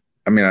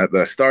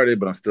I started,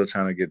 but I'm still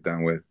trying to get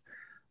done with.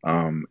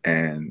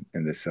 And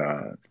this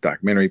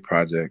documentary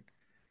project,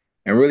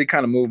 and really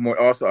kind of move more.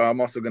 Also,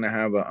 I'm also gonna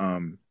have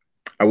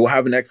I will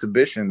have an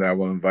exhibition that I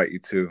will invite you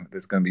to.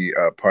 That's gonna be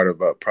part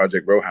of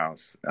Project Row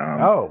House.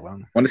 oh, I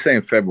want to say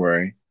in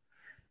February.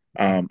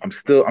 I'm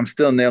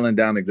still nailing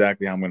down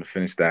exactly how I'm gonna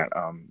finish that.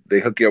 They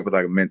hook you up with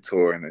like a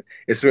mentor, and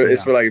it's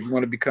yeah, for like if you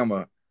want to become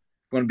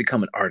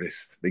an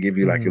artist. They give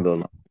you like your mhm,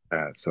 little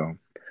pad. So I'm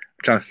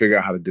trying to figure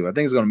out how to do it. I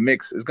think it's gonna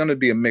mix. It's gonna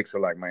be a mix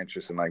of like my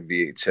interest in like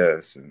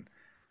VHS and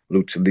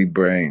lucha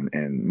libre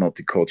and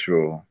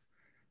multicultural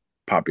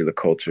popular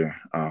culture.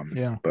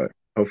 yeah, But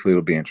hopefully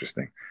it'll be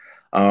interesting.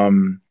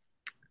 Um,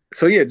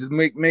 so yeah, just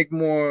make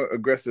more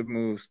aggressive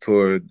moves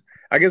toward.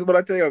 I guess what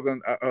I tell you, I'm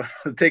gonna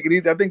take it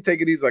easy. I think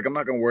take it easy. Like I'm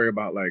not gonna worry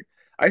about like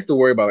I used to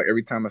worry about like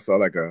every time I saw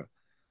like a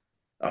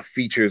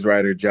features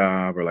writer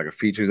job or like a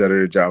features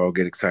editor job, I'll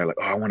get excited like,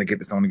 oh, I want to get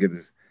this, I want to get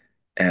this.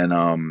 And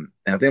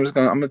I think I'm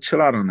gonna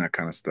chill out on that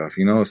kind of stuff.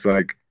 It's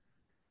like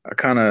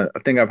I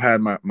think I've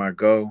had my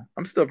go.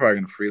 I'm still probably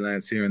gonna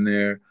freelance here and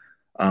there.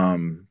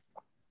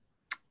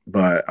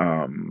 But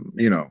I'm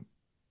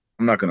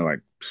not gonna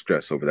like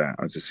stress over that.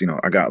 I just,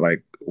 I got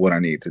like what I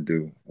need to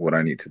do, what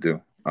I need to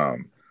do.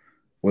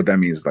 What that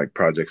means is like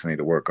projects I need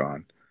to work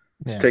on.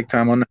 Just yeah, take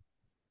time on that.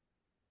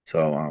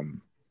 So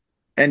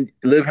and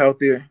live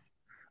healthier.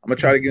 I'm gonna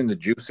try to get mhm, into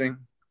juicing.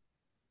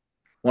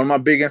 One of my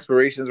big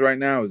inspirations right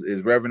now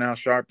is Reverend Al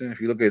Sharpton.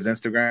 If you look at his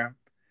Instagram,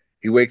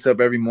 he wakes up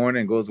every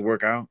morning and goes to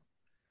work out.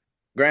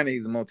 Granted,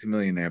 he's a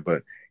multimillionaire,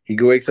 but he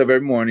wakes up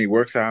every morning, he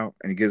works out,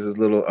 and he gives a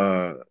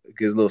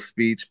little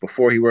speech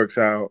before he works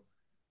out,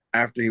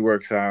 after he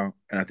works out,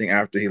 and I think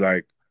after he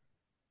like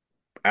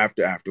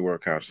after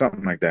workout,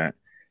 something like that.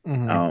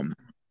 mhm, Um,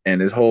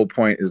 And his whole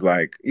point is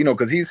like,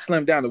 because he's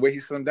slimmed down. The way he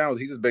slimmed down was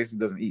he just basically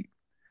doesn't eat.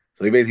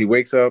 So he basically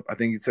wakes up. I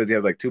think he says he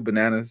has like two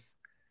bananas,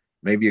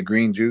 maybe a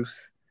green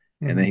juice,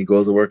 and then Mhm. he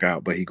goes to work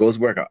out. But he goes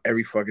to work out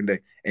every fucking day.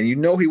 And he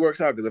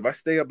works out because if I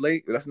stay up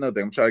late, that's another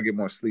thing. I'm trying to get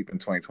more sleep in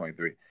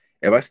 2023.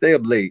 If I stay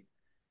up late,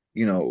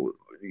 you know,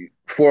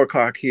 4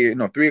 o'clock here,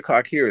 no, 3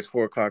 o'clock here is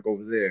 4 o'clock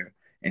over there.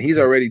 And he's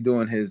already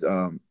doing his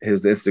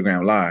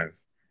Instagram live.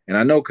 And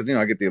I know because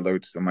I get the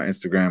alerts on my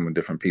Instagram when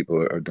different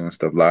people are doing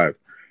stuff live.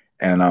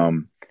 And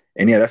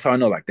yeah, that's how I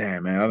know, like,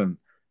 damn man,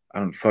 I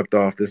done fucked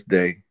off this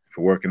day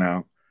for working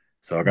out.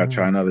 So I gotta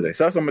try Mhm. another day.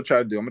 So that's what I'm gonna try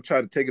to do. I'm gonna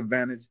try to take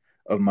advantage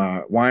of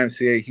my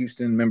YMCA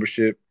Houston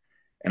membership,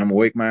 and I'm gonna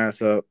wake my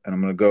ass up and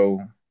I'm gonna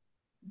go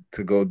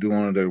do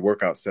one of the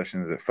workout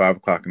sessions at 5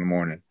 o'clock in the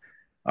morning.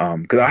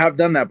 Because I have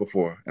done that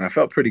before and I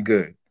felt pretty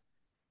good.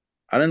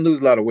 I didn't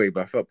lose a lot of weight,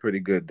 but I felt pretty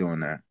good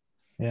doing that.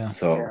 Yeah.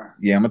 So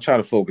yeah, I'm gonna try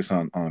to focus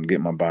on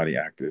getting my body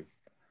active.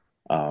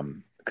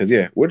 Because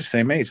yeah, we're the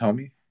same age,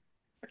 homie.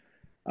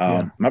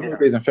 Yeah. My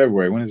birthday's in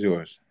February. When is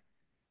yours?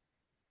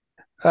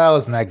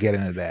 Let's not get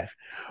into that.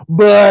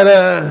 But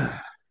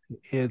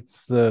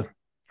it's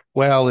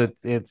well,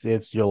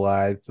 it's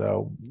July,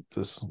 so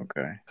just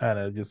Okay. kind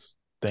of just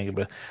think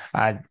about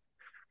I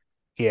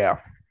yeah,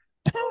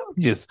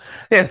 just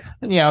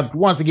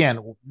once again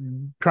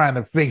trying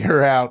to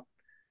figure out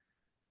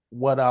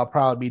what I'll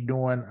probably be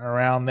doing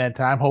around that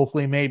time.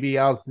 Hopefully, maybe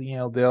I'll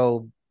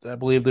they'll I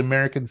believe the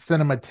American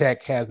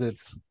Cinematheque has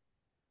its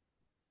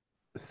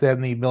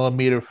 70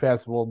 millimeter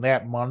festival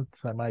that month.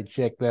 I might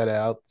check that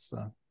out.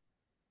 So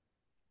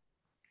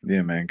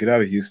Yeah, man. Get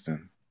out of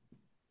Houston.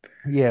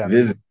 yeah,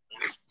 Visit.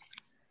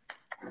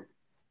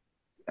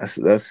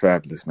 That's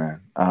fabulous,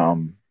 man.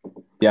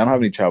 Yeah, I don't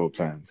have any travel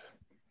plans.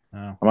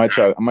 uh, I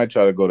might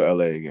try to go to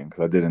LA again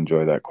because I did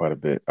enjoy that quite a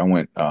bit. I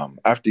went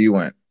after you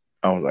went.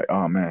 I was like,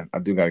 oh man, I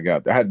do gotta get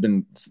out there. I had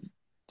been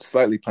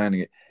slightly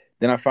planning it.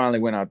 Then I finally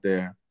went out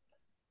there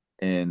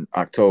in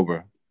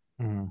October.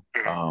 mm,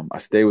 I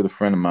stayed with a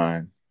friend of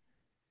mine.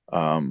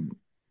 Um,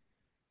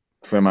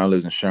 a friend of mine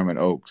lives in Sherman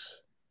Oaks,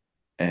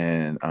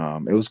 and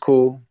it was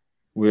cool.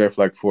 We were there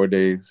for like 4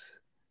 days.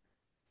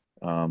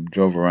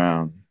 Drove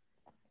around.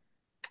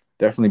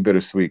 Definitely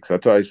bittersweet because I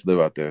thought I used to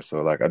live out there,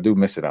 so like I do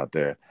miss it out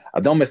there.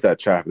 I don't miss that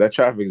traffic. That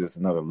traffic is just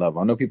another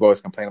level. I know people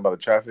always complain about the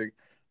traffic,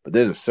 but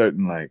there's a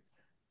certain like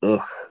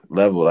ugh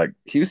level. Like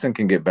Houston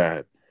can get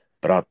bad,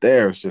 but out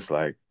there it's just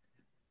like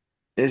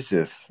it's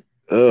just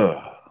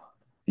ugh.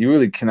 You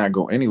really cannot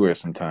go anywhere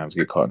sometimes.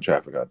 Get caught in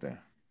traffic out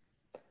there.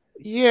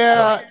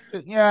 So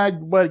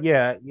but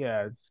yeah.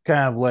 It's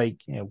kind of like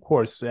of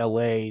course,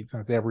 LA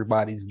since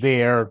everybody's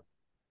there,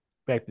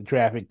 expect the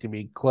traffic to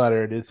be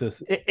cluttered. It's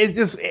just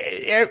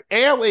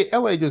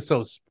LA just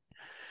so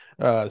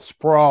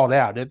sprawled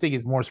out. I think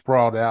it's more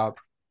sprawled out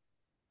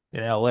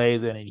in LA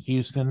than in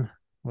Houston.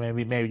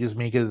 Maybe just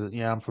me because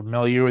I'm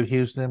familiar with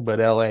Houston, but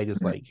LA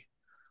just like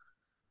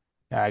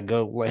I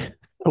go like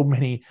so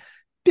many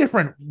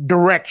different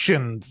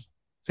directions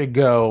to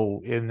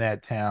go in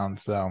that town.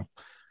 So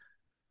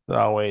it's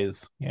always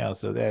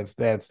so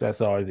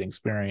that's always an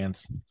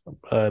experience.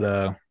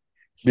 But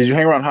did you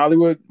hang around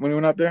Hollywood when you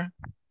went out there?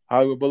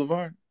 Hollywood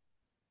Boulevard?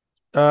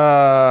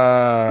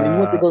 You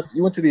went to uh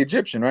you went to the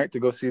Egyptian, right? To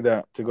go see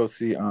that to go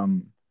see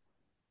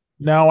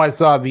no,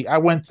 I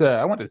went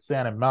to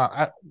Santa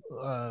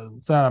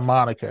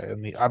Monica,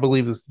 and I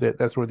believe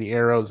that's where the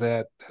arrow's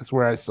at. That's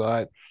where I saw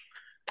it.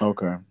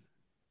 okay.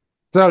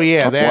 So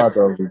yeah, Oh, I that.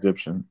 thought it was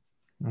Egyptian.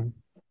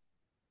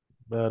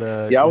 But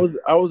Yeah, I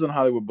was on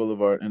Hollywood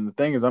Boulevard, and the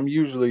thing is, I'm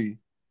usually,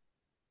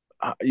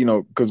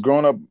 because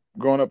growing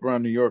up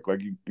around New York,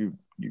 like you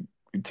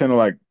tend to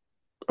like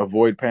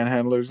avoid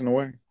panhandlers in a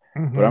way.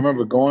 But I mhm.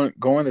 remember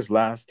going this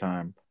last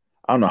time.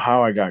 I don't know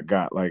how I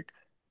got like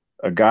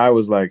a guy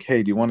was like,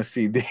 "Hey, do you want a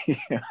CD?"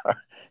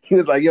 He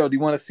was like, "Yo, do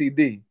you want a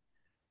CD?"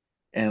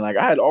 And like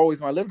I had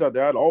always when I lived out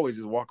there, I'd always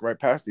just walk right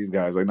past these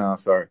guys, like, "No,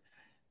 sorry."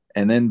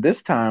 And then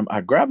this time,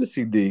 I grabbed the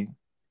CD,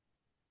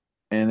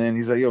 and then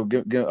he's like, "Yo,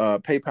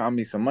 PayPal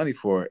me some money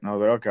for it." And I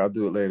was like, "Okay, I'll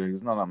do it later."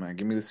 He's, "No, man,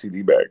 give me the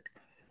CD back."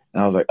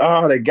 And I was like,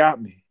 "Oh, they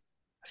got me."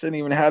 I shouldn't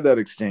even have that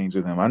exchange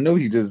with him. I knew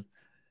he just,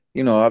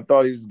 I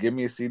thought he was giving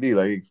me a CD,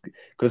 like,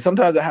 because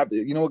sometimes it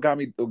happens. You know what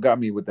got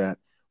me with that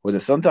was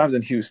that sometimes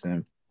in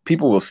Houston,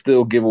 people will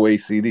still give away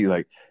CD.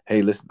 Like,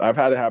 hey, listen, I've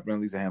had it happen at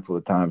least a handful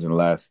of times in the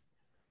last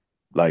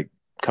like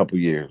couple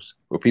years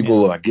where people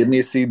Yeah, will like give me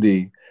a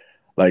CD,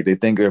 like they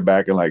think they're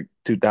back in like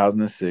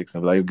 2006,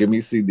 and they're like, give me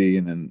a CD,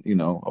 and then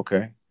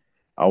okay,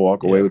 I'll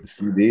walk away yeah, with the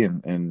CD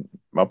and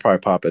I'll probably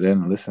pop it in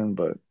and listen.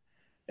 But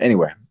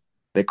anyway,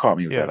 they caught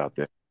me with yeah. that out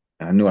there,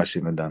 and I knew I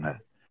shouldn't have done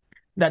that.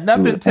 Now, It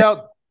was a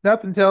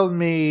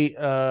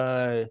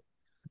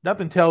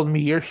nothing tells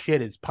me your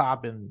shit is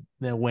popping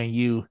than when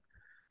you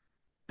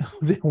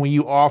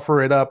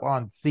offer it up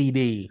on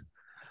CD.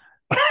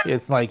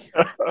 It's like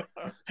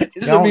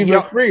it should don't be you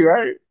for don't free,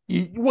 right?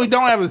 we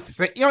don't have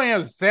you don't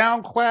have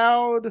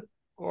SoundCloud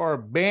or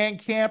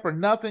Bandcamp or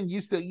nothing.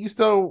 You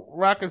still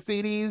rocking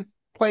CDs,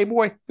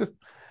 Playboy. Just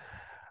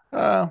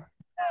uh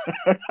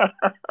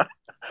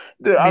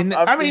Dude, I've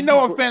I mean, seen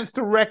no people. offense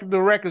to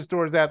the record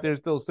stores out there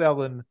still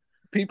selling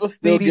People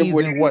still give CDs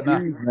away and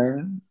whatnot. CDs,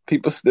 man.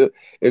 People still,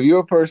 if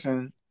you're a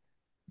person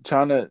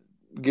trying to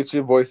get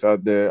your voice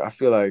out there, I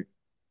feel like,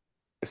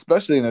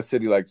 especially in a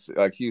city like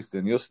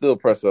Houston, you'll still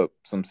press up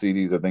some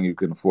CDs. I think you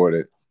can afford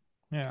it.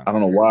 Yeah, I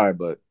don't know why,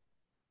 but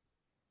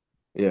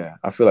yeah,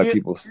 I feel like it,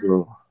 people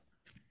still.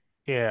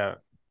 yeah.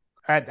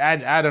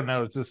 I don't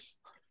know. It's just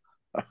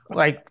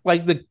like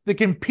the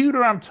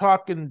computer I'm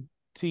talking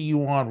to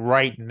you on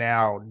right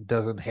now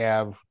doesn't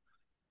have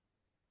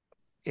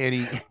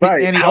any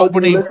Right? any How do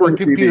you opening for listen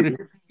to computer.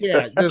 CDs?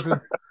 Yeah, it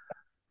doesn't.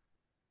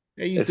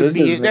 That used It's to just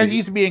be that me.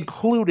 used to be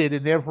included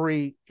in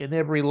every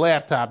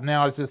laptop.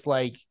 Now it's just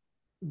like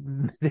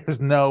there's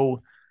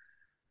no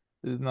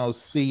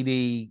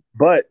CD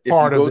But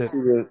part of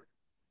it.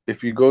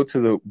 if you go to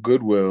the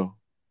Goodwill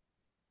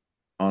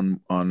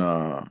on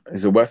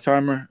is it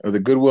Westheimer or the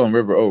Goodwill in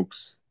River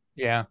Oaks,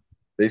 Yeah,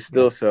 they yeah.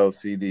 still sell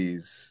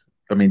CDs.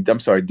 I mean, I'm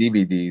sorry,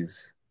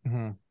 DVDs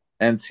Hmm.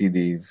 and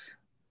CDs,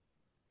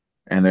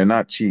 and they're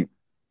not cheap.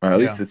 Or at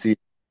least Yeah. the CD.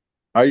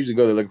 I usually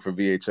go there looking for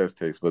VHS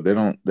tapes, but they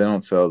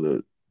don't sell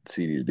the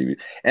CD or DVD.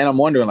 And I'm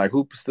wondering like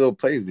who still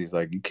plays these?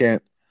 Like you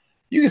can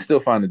still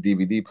find a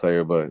DVD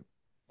player, but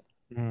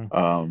Hmm.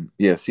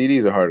 yeah,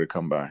 CDs are harder to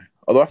come by.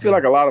 Although I feel Yeah.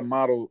 like a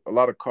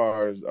lot of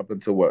cars up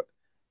until what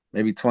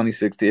maybe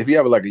 2016. If you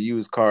have like a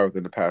used car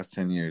within the past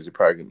 10 years,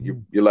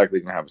 Mhm. you're likely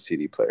gonna have a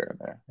CD player in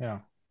there. Yeah.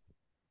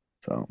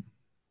 So,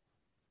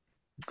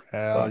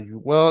 Well, but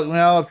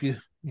if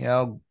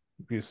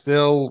if you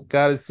still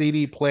got a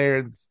CD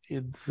player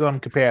in some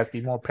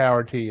capacity, more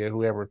power to you,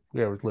 whoever's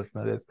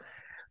listening to this.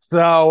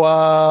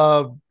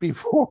 So,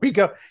 before we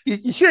go,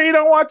 you sure you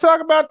don't want to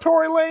talk about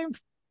Tory Lanez?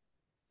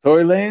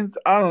 Tory Lanez,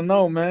 I don't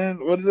know,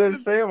 man. What is there to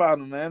say about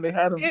him, man? It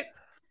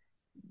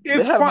They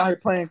it's had him fun. out here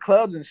playing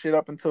clubs and shit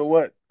up until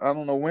what? I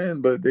don't know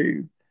when, but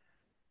they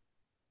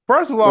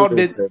First of what all, did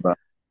they say about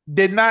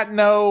did not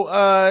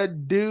know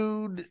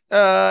dude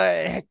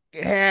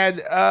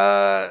had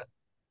uh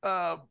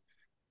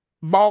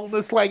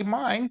baldness like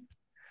mine.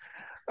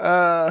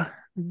 Uh,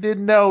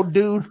 didn't know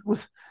dude was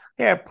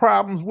had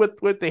problems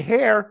with the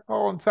hair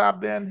all on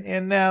top then,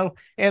 and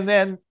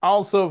then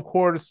also of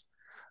course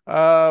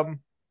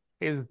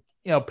is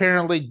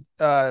apparently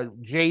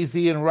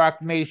Jay-Z and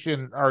Rock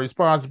Nation are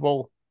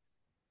responsible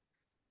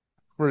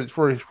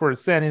for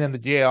sending him to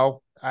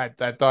jail. I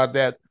thought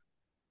that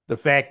the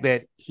fact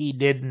that he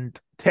didn't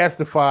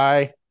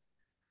testify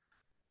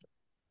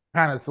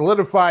kind of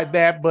solidified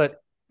that, but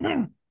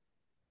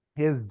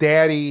his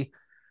daddy,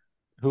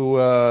 who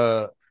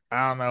I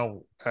don't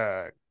know,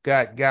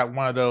 got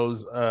one of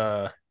those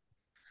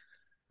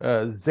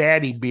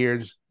zaddy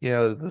beards,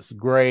 this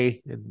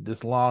gray and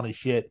this long and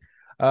shit.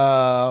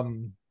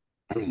 Um,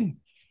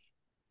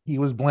 he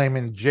was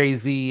blaming Jay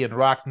Z and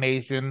Rock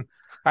Nation.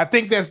 I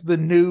think that's the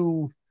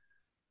new,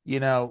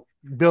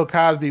 Bill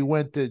Cosby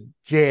went to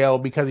jail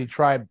because he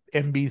tried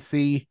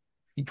NBC.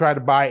 He tried to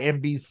buy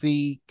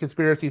NBC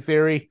conspiracy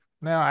theory.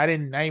 No, I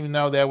didn't even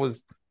know that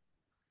was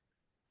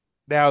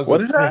what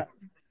a is thing. that?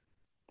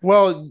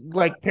 Well,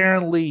 like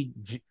apparently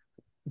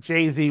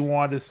Jay Z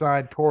wanted to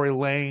sign Tory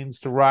Lanez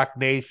to Rock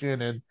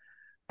Nation, and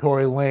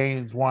Tory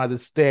Lanez wanted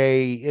to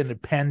stay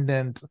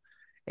independent.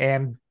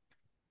 And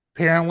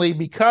apparently,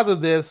 because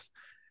of this,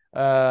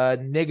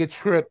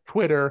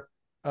 Twitter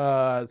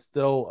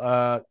still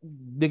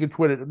nigga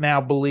Twitter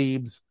now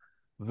believes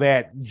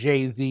that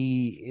Jay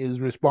Z is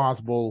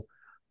responsible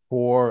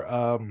for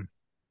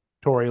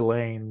Tory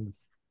Lanez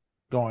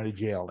going to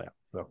jail now.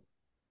 So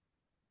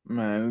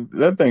Man,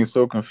 that thing's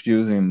so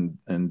confusing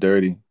and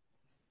dirty.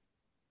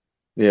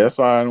 Yeah, that's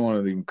why I don't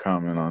want to even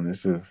comment on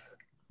this. Is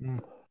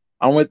mm.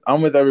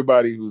 I'm with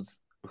everybody who's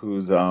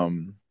who's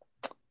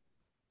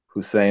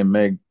saying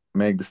Meg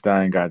the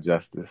Stallion got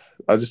justice.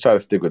 I'll just try to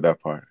stick with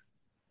that part.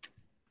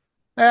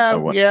 I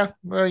want Yeah,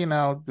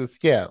 well,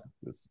 just yeah,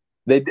 just,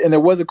 they and there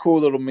was a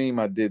cool little meme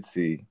I did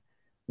see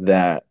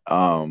that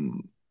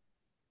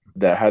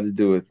that had to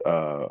do with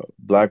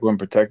black women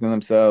protecting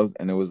themselves,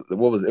 and it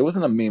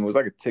wasn't a meme, it was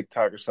like a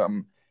TikTok or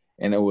something,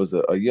 and it was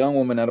a young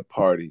woman at a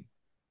party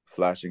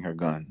flashing her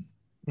gun.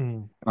 mm,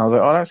 And I was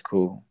like, oh, that's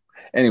cool.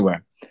 Anyway,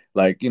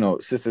 like,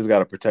 sisters got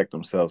to protect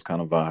themselves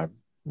kind of vibe.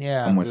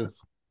 yeah, I'm with it.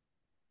 just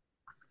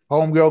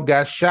homegirl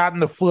got shot in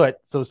the foot,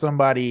 so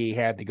somebody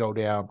had to go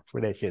down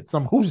for that shit.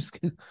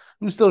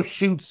 Who still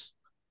shoots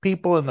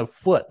people in the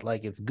foot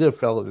like it's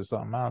Goodfellas or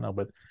something. I don't know,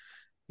 but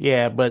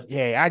yeah,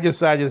 I just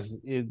thought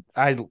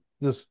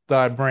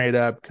I'd bring it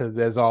up because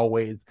as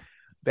always,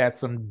 that's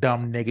some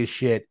dumb nigga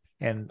shit,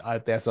 and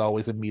that's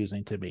always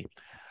amusing to me.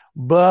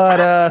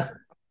 But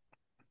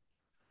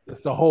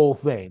it's the whole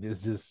thing.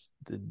 It's just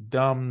the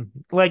dumb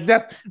like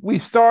that. We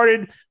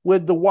started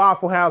with the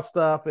Waffle House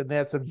stuff, and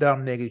that's some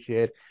dumb nigga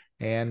shit.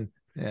 And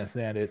yes,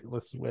 and it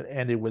was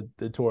ended with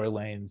the Tory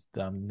Lane's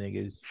dumb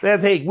niggas.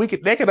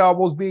 That could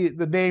almost be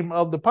the name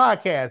of the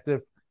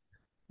podcast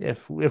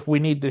if we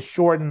need to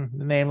shorten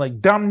the name like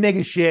dumb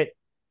nigga shit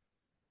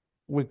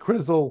with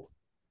Crizzle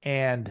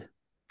and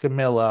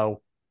Camilo.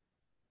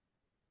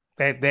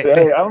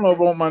 Hey, I don't know if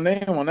I want my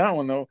name on that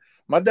one though.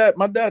 My dad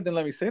didn't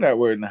let me say that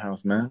word in the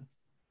house, man.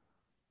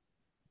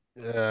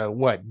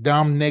 what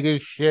dumb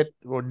nigga shit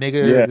or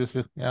nigga Yeah, just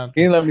yeah,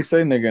 he okay. didn't let me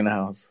say nigga in the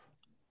house.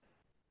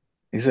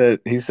 He said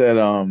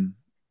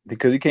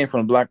because he came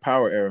from the Black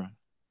Power era,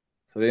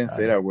 so they didn't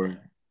say Okay. that word.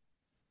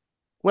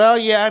 Well,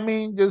 yeah, I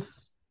mean, just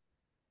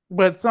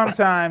but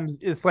sometimes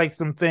it's like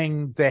some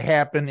things that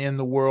happen in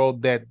the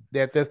world that's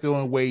the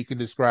only way you can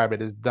describe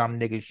it as dumb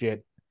nigga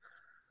shit.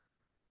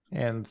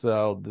 And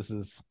so this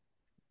is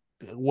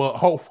well,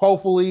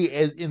 hopefully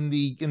in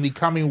the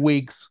coming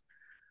weeks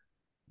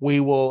we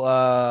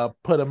will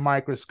put a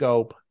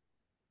microscope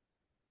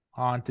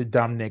onto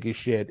dumb nigga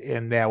shit,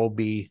 and that will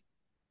be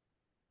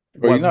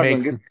Bro, what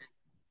makes it.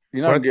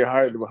 you're not gonna What get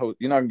hired to host,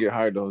 you're not gonna get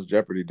hired to host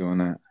Jeopardy doing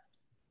that.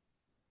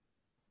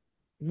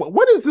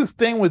 what is this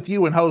thing with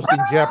you and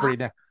hosting Jeopardy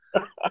now?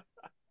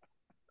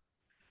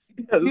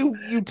 Because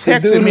You the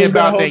texted dude me who was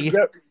gonna about that. host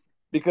Jeopardy,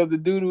 because the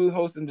dude who was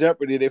hosting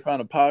Jeopardy, they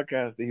found a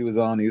podcast that he was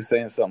on. He was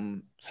saying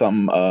something.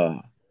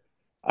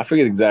 I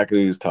forget exactly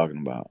what he was talking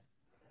about,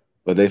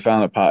 but they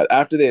found a pod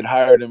after they had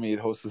hired him. He had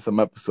hosted some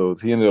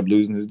episodes. He ended up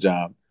losing his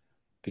job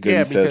because Yeah,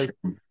 he said because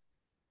some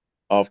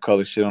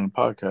off-color shit on the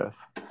podcast.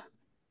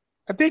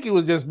 I think it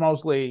was just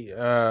mostly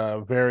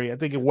very. I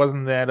think it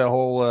wasn't that a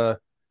whole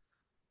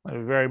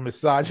very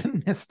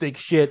misogynistic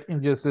shit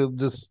and just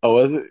Oh,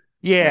 was it?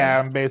 yeah,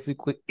 Oh, I'm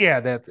basically yeah.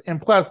 That's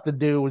and plus the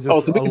dude was oh,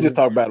 just so we could just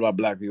talk bad about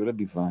black people. That'd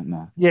be fine.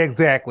 No. yeah,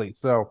 exactly.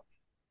 So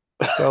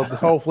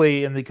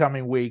hopefully in the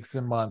coming weeks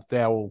and months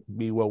that will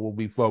be what we'll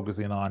be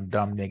focusing on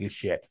dumb nigga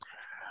shit.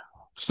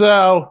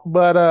 So,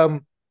 but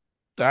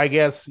I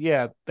guess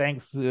yeah.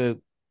 Thanks.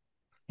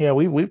 Yeah,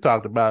 we've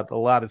talked about a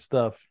lot of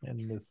stuff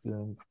in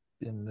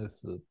this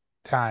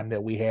time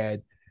that we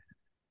had.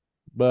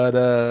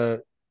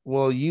 But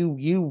well,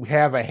 you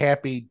have a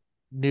happy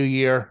New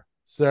Year,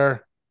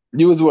 sir.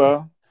 You as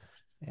well.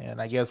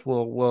 And I guess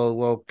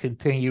we'll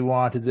continue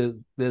on to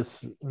this.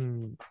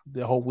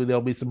 Hopefully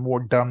there'll be some more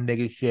dumb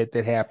nigga shit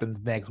that happens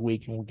next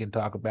week, and we can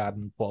talk about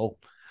in full.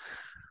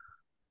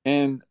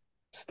 And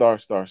star,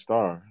 star,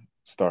 star,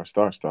 star,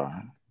 star,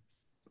 star.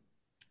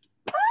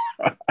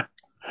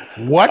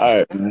 What? All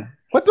right, man.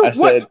 What the I what?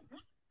 said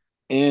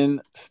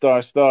in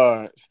star,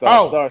 star, star,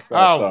 Oh, star, star,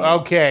 oh, star.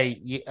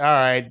 okay. All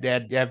right.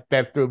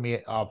 That threw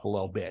me off a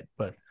little bit,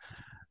 but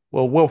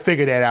we'll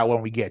figure that out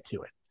when we get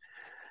to it.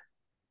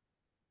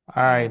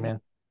 All All right, right, man.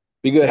 man.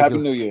 Be good. Take Happy it.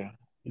 New Year.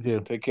 You do.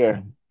 Take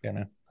care. Okay,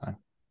 man.